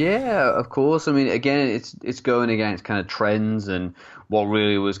 So. Yeah, of course. I mean, again, it's going against kind of trends and what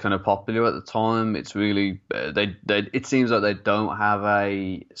really was kind of popular at the time. It's really it seems like they don't have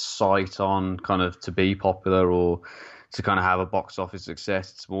a sight on kind of to be popular or to kind of have a box office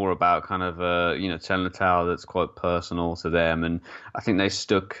success. It's more about kind of telling a tale that's quite personal to them, and I think they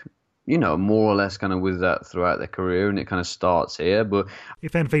stuck more or less kind of with that throughout their career, and it kind of starts here. But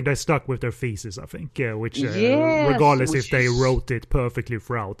if anything, they stuck with their thesis, I think, regardless if they wrote it perfectly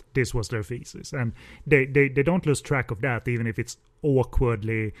throughout, this was their thesis, and they don't lose track of that, even if it's awkward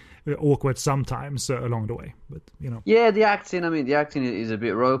sometimes along the way. But yeah, the acting is a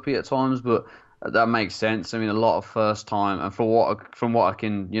bit ropey at times, but that makes sense. I mean, a lot of first time, and from what I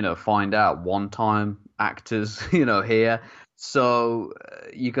can find out, one time actors here. So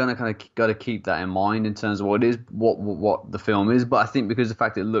you're gonna kind of got to keep that in mind in terms of what the film is. But I think because the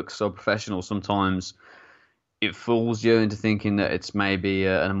fact it looks so professional, sometimes it fools you into thinking that it's maybe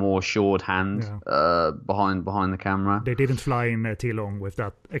a more assured hand behind the camera. They didn't fly in too long with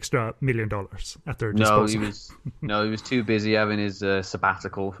that extra $1 million at their disposal. He was too busy having his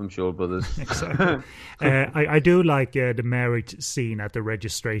sabbatical from Shaw Brothers. Exactly. I do like the marriage scene at the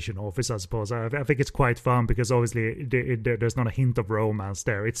registration office, I suppose. I think it's quite fun because obviously there's not a hint of romance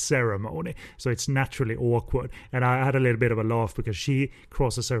there. It's ceremony, so it's naturally awkward. And I had a little bit of a laugh because she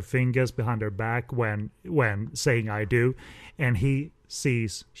crosses her fingers behind her back when saying I do, and he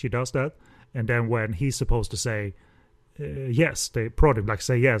sees she does that, and then when he's supposed to say yes, they prod him like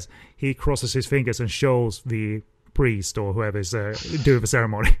say yes, he crosses his fingers and shows the priest or whoever is doing the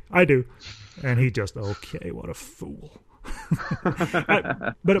ceremony I do, and he just okay, what a fool.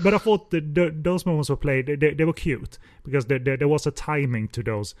 But I thought those moments were played, they were cute because there was a timing to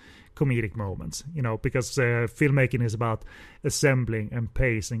those comedic moments, because filmmaking is about assembling and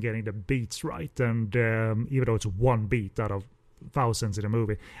pace and getting the beats right, and even though it's one beat out of thousands in a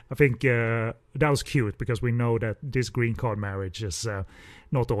movie, I think that was cute because we know that this green card marriage is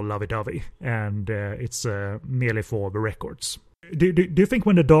not all lovey-dovey, and it's merely for the records. Do you think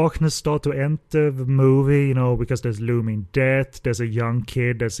when the darkness start to enter the movie, because there's looming death, there's a young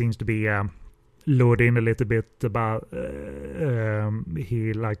kid that seems to be lured in a little bit about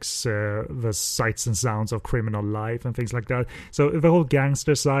he likes the sights and sounds of criminal life and things like that. So the whole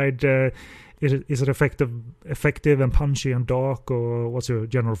gangster side, is it effective and punchy and dark, or what's your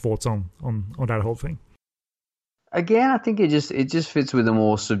general thoughts on that whole thing? Again, I think it just fits with the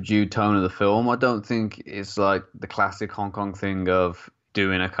more subdued tone of the film. I don't think it's like the classic Hong Kong thing of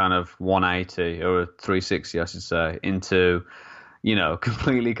doing a kind of 180 or a 360, I should say, into,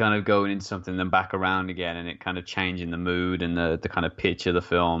 completely kind of going into something, then back around again, and it kind of changing the mood and the kind of pitch of the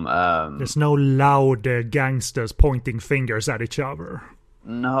film. There's no loud gangsters pointing fingers at each other.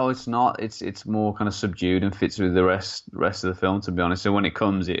 No, it's not. It's more kind of subdued and fits with the rest of the film, to be honest. So when it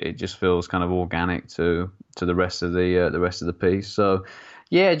comes, it just feels kind of organic to the rest of the piece. So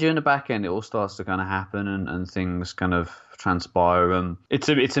yeah, during the back end, it all starts to kind of happen and things kind of transpire. And it's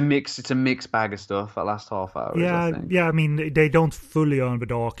a mixed bag of stuff. That last half hour. Yeah. I mean, they don't fully earn the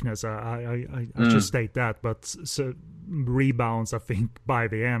darkness. I should state that, but so rebounds, I think, by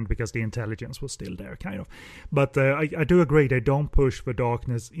the end because the intelligence was still there, kind of. But I do agree they don't push the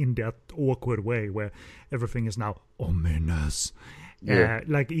darkness in that awkward way where everything is now ominous. Yeah.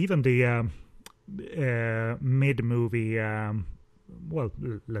 Like even the mid-movie,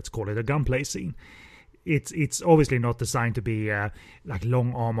 let's call it a gunplay scene. It's obviously not designed to be like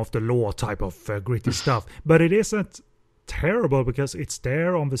long arm of the law type of gritty stuff, but it isn't terrible because it's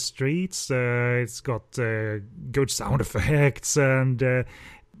there on the streets. It's got good sound effects, and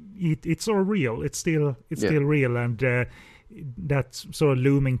it's sort of real. It's still real, and that sort of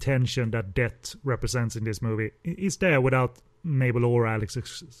looming tension that death represents in this movie is there without Mabel or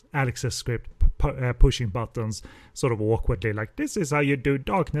Alex's script pushing buttons sort of awkwardly, like this is how you do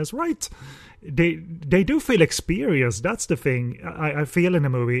darkness, right? They do feel experienced. That's the thing I feel in the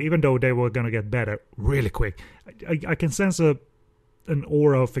movie, even though they were gonna get better really quick. I can sense an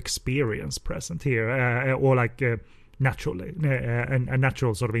aura of experience present here, or like naturally a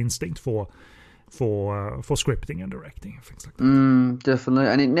natural sort of instinct for scripting and directing and things like that. Definitely,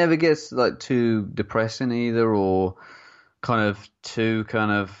 and it never gets like too depressing either, or kind of too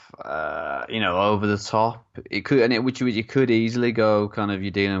over the top. It could, which you could easily go kind of,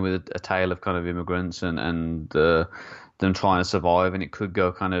 you're dealing with a tale of kind of immigrants and them trying to survive, and it could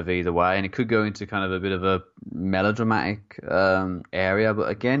go kind of either way, and it could go into kind of a bit of a melodramatic area, but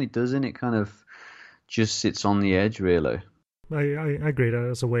again, it doesn't. It kind of just sits on the edge, really. I agree.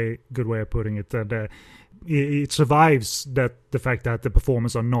 That's a good way of putting it. And it survives the fact that the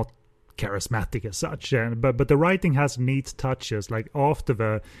performers are not charismatic as such, but the writing has neat touches, like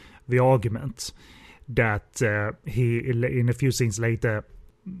after the argument that he, in a few scenes later,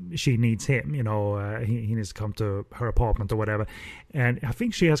 she needs him, he needs to come to her apartment or whatever, and I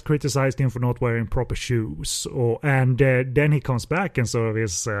think she has criticized him for not wearing proper shoes, and then he comes back and sort of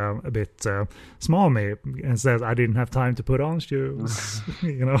is a bit smarmy and says, I didn't have time to put on shoes.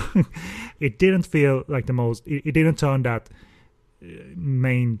 It didn't feel like it didn't turn that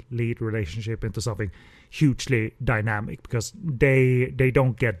main lead relationship into something hugely dynamic, because they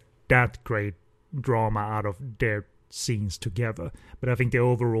don't get that great drama out of their scenes together. But I think the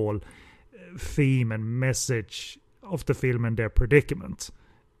overall theme and message of the film and their predicament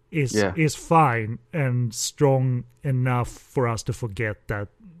is fine and strong enough for us to forget that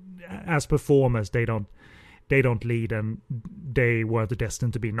as performers they don't they don't lead, and they weren't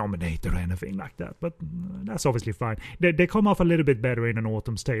destined to be nominated or anything like that. But that's obviously fine. They come off a little bit better in An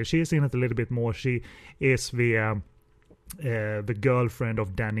Autumn's Tale. She is in it a little bit more. She is the girlfriend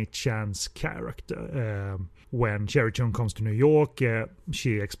of Danny Chan's character. When Cherry Chung comes to New York,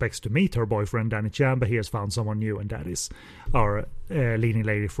 she expects to meet her boyfriend Danny Chan, but he has found someone new, and that is our leading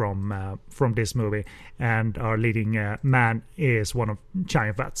lady from this movie. And our leading man is one of Chow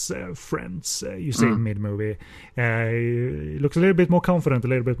Yun-fat's friends. You see him mid-movie. He looks a little bit more confident, a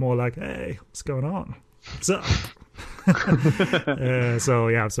little bit more like, hey, what's going on? What's up?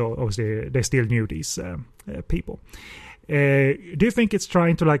 So obviously they still knew these people. Do you think it's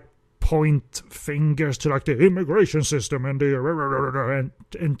trying to like point fingers to like the immigration system and the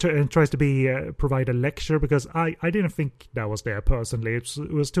and tries to be provide a lecture? Because I didn't think that was there personally.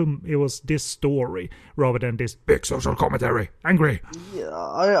 It was this story rather than this big social commentary. Angry. Yeah,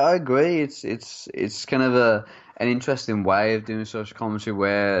 I agree. It's kind of an interesting way of doing social commentary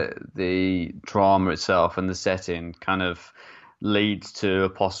where the drama itself and the setting kind of leads to a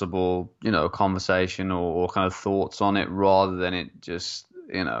possible, conversation or kind of thoughts on it, rather than it just,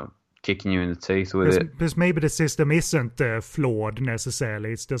 kicking you in the teeth with it. Because maybe the system isn't flawed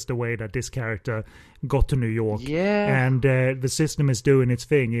necessarily. It's just the way that this character got to New York. Yeah. And the system is doing its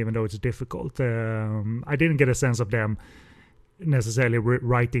thing, even though it's difficult. I didn't get a sense of them necessarily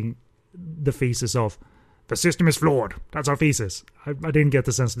writing the thesis of, the system is flawed. That's our thesis. I didn't get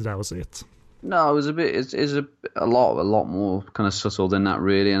the sense that was it. No, it was a bit. It's a lot more kind of subtle than that,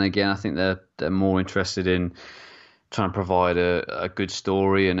 really. And again, I think they're more interested in trying to provide a good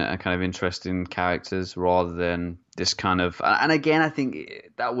story and a kind of interesting characters rather than this kind of. And again, I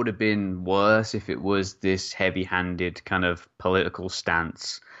think that would have been worse if it was this heavy-handed kind of political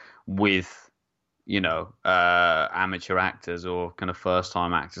stance with, amateur actors or kind of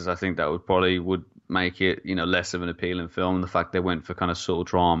first-time actors. I think that would make it, less of an appealing film. The fact they went for kind of subtle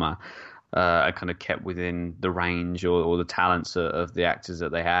drama. And kind of kept within the range or the talents of the actors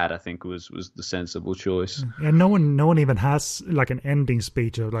that they had, I think was the sensible choice. And no one even has like an ending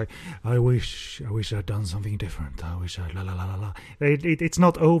speech of like, I wish I'd done something different. I wish I la la la la la. It's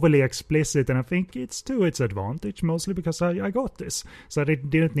not overly explicit, and I think it's to its advantage, mostly because I got this. So they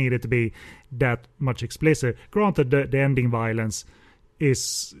didn't need it to be that much explicit. Granted, the ending violence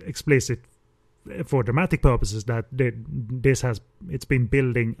is explicit for dramatic purposes, that it's been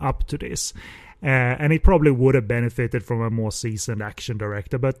building up to this, and it probably would have benefited from a more seasoned action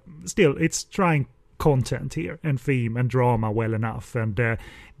director, but still it's trying content here and theme and drama well enough, and that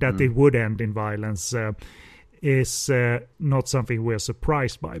it would end in violence is not something we're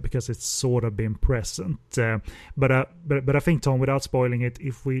surprised by, because it's sort of been present, but I think, Tom, without spoiling it,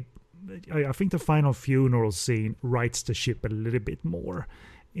 I think the final funeral scene rights the ship a little bit more.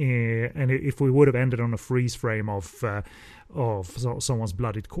 And if we would have ended on a freeze frame of someone's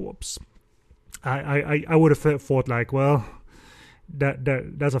bloodied corpse, I would have thought like, well,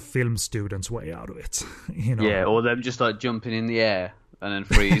 that's a film student's way out of it, Yeah, or them just like jumping in the air and then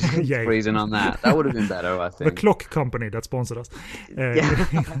freezing on that. That would have been better, I think. The clock company that sponsored us.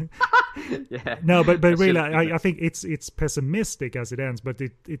 Yeah. No, but really, I think it's pessimistic as it ends, but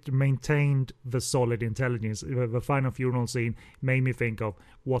it maintained the solid intelligence. The final funeral scene made me think of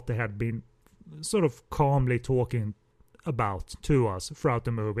what they had been sort of calmly talking about to us throughout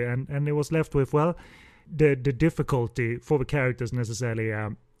the movie, and it was left with, well, the difficulty for the characters necessarily.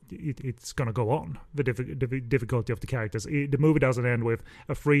 It's gonna go on. The difficulty of the characters. The movie doesn't end with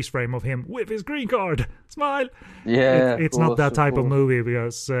a freeze frame of him with his green card. Smile. Yeah, it's not that type of movie,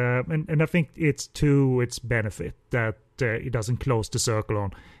 because and I think it's to its benefit that it doesn't close the circle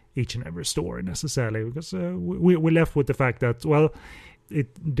on each and every story necessarily, because we're left with the fact that, well,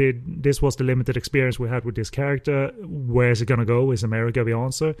 this was the limited experience we had with this character. Where is it gonna go? Is America the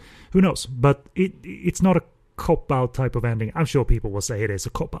answer? Who knows? But it's not a cop-out type of ending. I'm sure people will say it is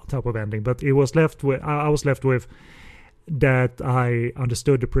a cop-out type of ending, but I was left with that I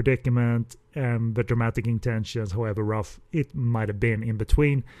understood the predicament and the dramatic intentions, however rough it might have been in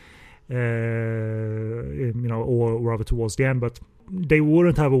between, or rather towards the end. But they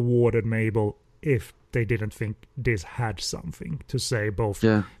wouldn't have awarded Mabel if they didn't think this had something to say, both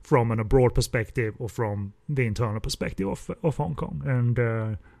from an abroad perspective or from the internal perspective of Hong Kong.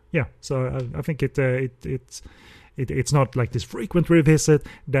 And so I think it's not like this frequent revisit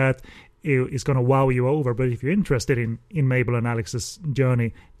that is going to wow you over. But if you're interested in Mabel and Alex's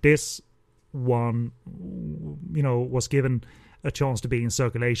journey, this one, was given a chance to be in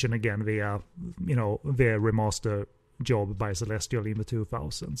circulation again via, their remaster job by Celestial in the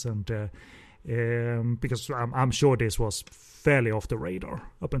 2000s, and because I'm sure this was fairly off the radar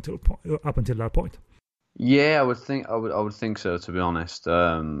up until that point. Yeah, I would think so. To be honest,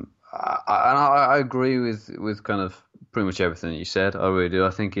 I agree with kind of pretty much everything that you said. I really do.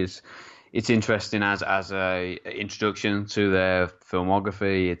 I think it's interesting as a introduction to their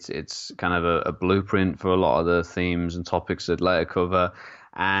filmography. It's kind of a blueprint for a lot of the themes and topics that later cover.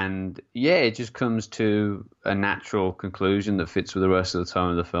 And yeah, it just comes to a natural conclusion that fits with the rest of the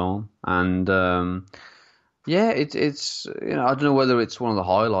tone of the film. And yeah, it's I don't know whether it's one of the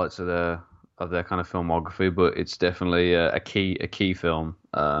highlights of their kind of filmography, but it's definitely a key film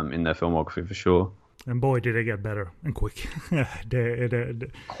in their filmography for sure. And boy, did they get better and quick.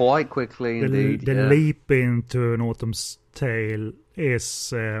 Quite quickly, indeed. The Yeah. leap into An Autumn's Tale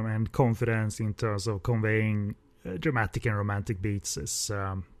is and confidence in terms of conveying dramatic and romantic beats is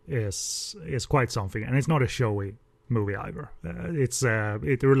quite something, and it's not a showy movie either.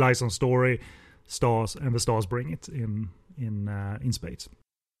 It relies on story, stars, and the stars bring it in spades.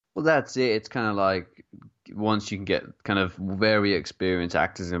 Well, that's it. It's kind of like once you can get kind of very experienced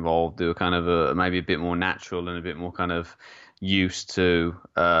actors involved, who are kind of maybe a bit more natural and a bit more kind of used to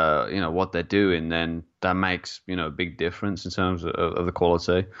what they're doing, then that makes a big difference in terms of the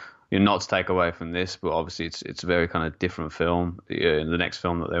quality. Not to take away from this, but obviously it's a very kind of different film. The next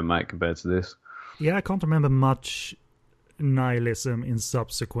film that they'll make compared to this. Yeah, I can't remember much nihilism in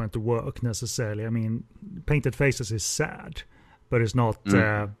subsequent work necessarily. I mean, Painted Faces is sad, but it's not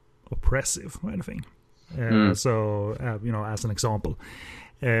oppressive or anything. So, as an example.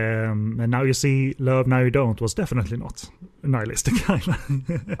 And Now You See Love, Now You Don't was definitely not nihilistic.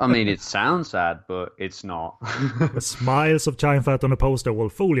 I mean, it sounds sad, but it's not. The smiles of Chime Fat on a poster will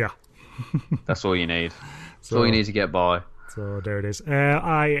fool ya. That's all you need. That's all you need to get by. So there it is.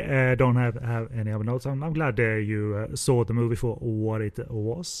 I don't have any other notes. I'm glad you saw the movie for what it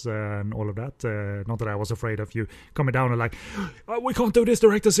was and all of that. Not that I was afraid of you coming down and like, oh, we can't do this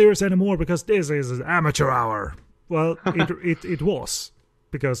director series anymore because this is an amateur hour. Well, it was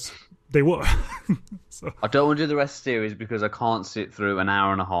because they were. So. I don't want to do the rest of the series because I can't sit through an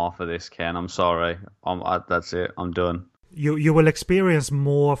hour and a half of this, Ken. I'm sorry. That's it. I'm done. You will experience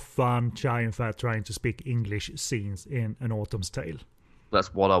more fun Chime Fat trying to speak English scenes in An Autumn's Tale.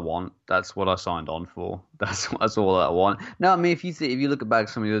 That's what I want. That's what I signed on for. That's all I want. No, I mean if you look back at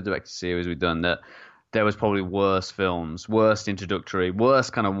some of the other directed series we've done, that there was probably worse films, worst introductory,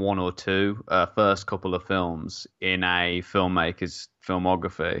 worst kind of one or two first couple of films in a filmmaker's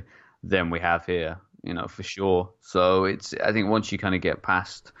filmography than we have here. For sure. So I think once you kind of get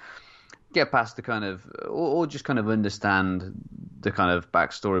past the kind of, or just kind of understand the kind of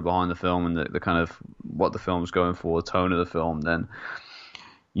backstory behind the film and the kind of what the film's going for, the tone of the film, then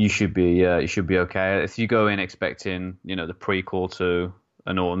you should be okay. If you go in expecting, the prequel to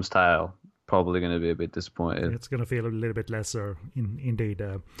An Autumn's Tale, probably going to be a bit disappointed. It's going to feel a little bit lesser, indeed.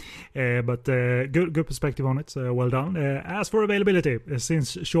 But good perspective on it. Well done. As for availability,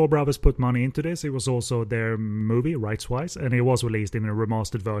 since Shaw Brothers put money into this, it was also their movie, rights-wise, and it was released in a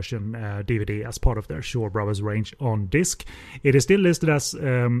remastered version DVD as part of their Shaw Brothers range on disc. It is still listed as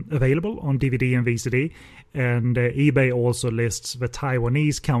available on DVD and VCD, and eBay also lists the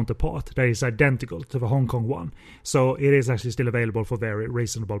Taiwanese counterpart that is identical to the Hong Kong one. So it is actually still available for very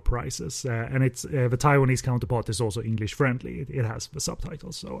reasonable prices. And it's the Taiwanese counterpart is also English friendly. It has the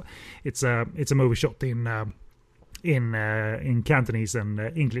subtitles, so it's a movie shot in Cantonese and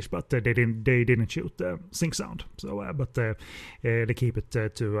English, but they didn't shoot sync sound. So, but they keep it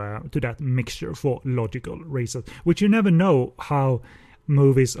to that mixture for logical reasons. Which you never know how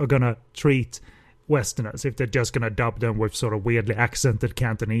movies are gonna treat Westerners, if they're just gonna dub them with sort of weirdly accented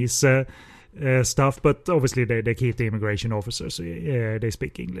Cantonese stuff, but obviously they keep the immigration officers. They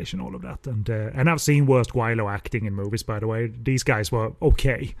speak English and all of that. And I've seen worse Guilo acting in movies, by the way. These guys were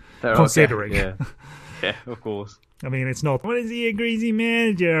okay, they're considering. Okay. Yeah, of course. I mean, it's not, what is he, a greasy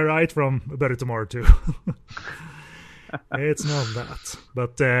manager, right, from A Better Tomorrow 2. It's not that,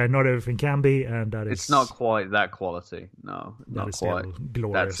 but not everything can be, and that is... It's not quite that quality, no, not quite.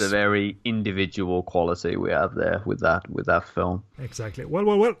 Glorious. That's a very individual quality we have there with that film. Exactly.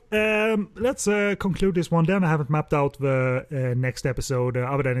 Well. Let's conclude this one then. I haven't mapped out the next episode,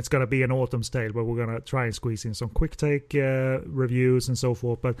 other than it's going to be An Autumn's Tale, where we're going to try and squeeze in some quick take reviews and so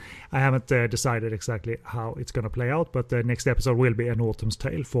forth, but I haven't decided exactly how it's going to play out, but the next episode will be An Autumn's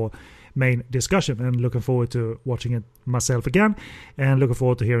Tale for main discussion, and looking forward to watching it myself again, and looking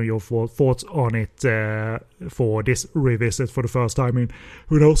forward to hearing your thoughts on it for this revisit for the first time in,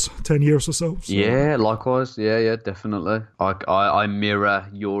 who knows, 10 years or so. Yeah, likewise. Yeah, definitely. I mirror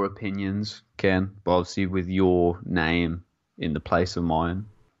your opinions, Ken, but obviously with your name in the place of mine.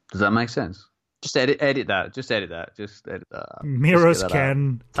 Does that make sense? Just edit that. Just edit that. Just edit that out. Mirrors Just get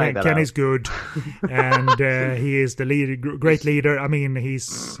that out. Ken is good, and he is the great leader. I mean,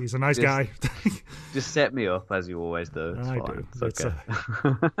 he's a nice guy. Just set me up as you always do. It's I fine. do. It's okay.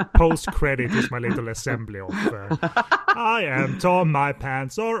 Post credit is my little assembly of I am Tom. My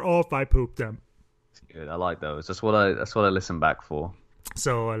pants are off. I pooped them. Good. I like those. That's what I listen back for.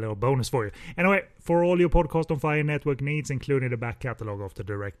 So a little bonus for you. Anyway, for all your Podcast on Fire network needs, including the back catalogue of the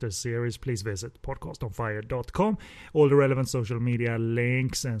Directors series, please visit podcastonfire.com. All the relevant social media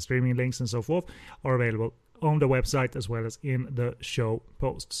links and streaming links and so forth are available on the website as well as in the show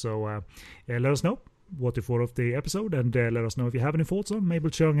post. So let us know what you thought of the episode, and let us know if you have any thoughts on Mabel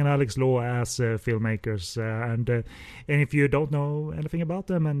Chung and Alex Law as filmmakers. And if you don't know anything about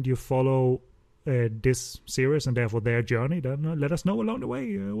them and you follow this series and therefore their journey, then let us know along the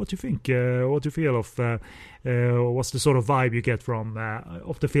way what you think, what you feel of, what's the sort of vibe you get from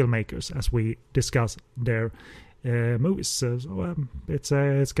of the filmmakers as we discuss their movies. So it's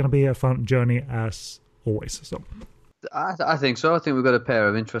going to be a fun journey as always. So I think so. I think we've got a pair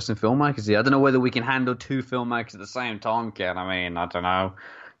of interesting filmmakers here. I don't know whether we can handle two filmmakers at the same time, Ken. I mean, I don't know.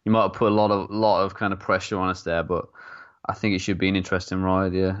 You might have put a lot of kind of pressure on us there, but I think it should be an interesting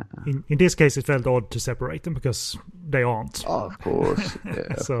ride, yeah. In this case, it felt odd to separate them because they aren't. Oh, of course.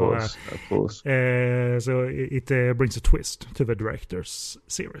 Yeah, so, of course. So it brings a twist to the Directors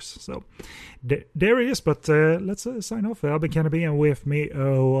series. So there it is, but let's sign off. I've been Kennedy, and with me,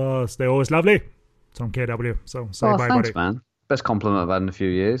 stay always lovely, Tom KW. So say bye, thanks, buddy. Man. Best compliment I've had in a few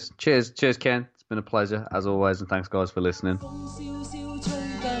years. Cheers, Ken. It's been a pleasure, as always, and thanks, guys, for listening.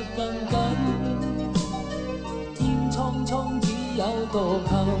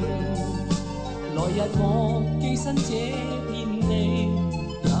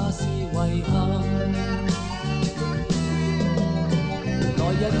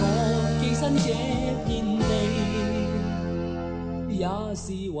也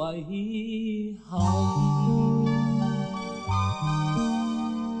是遺憾。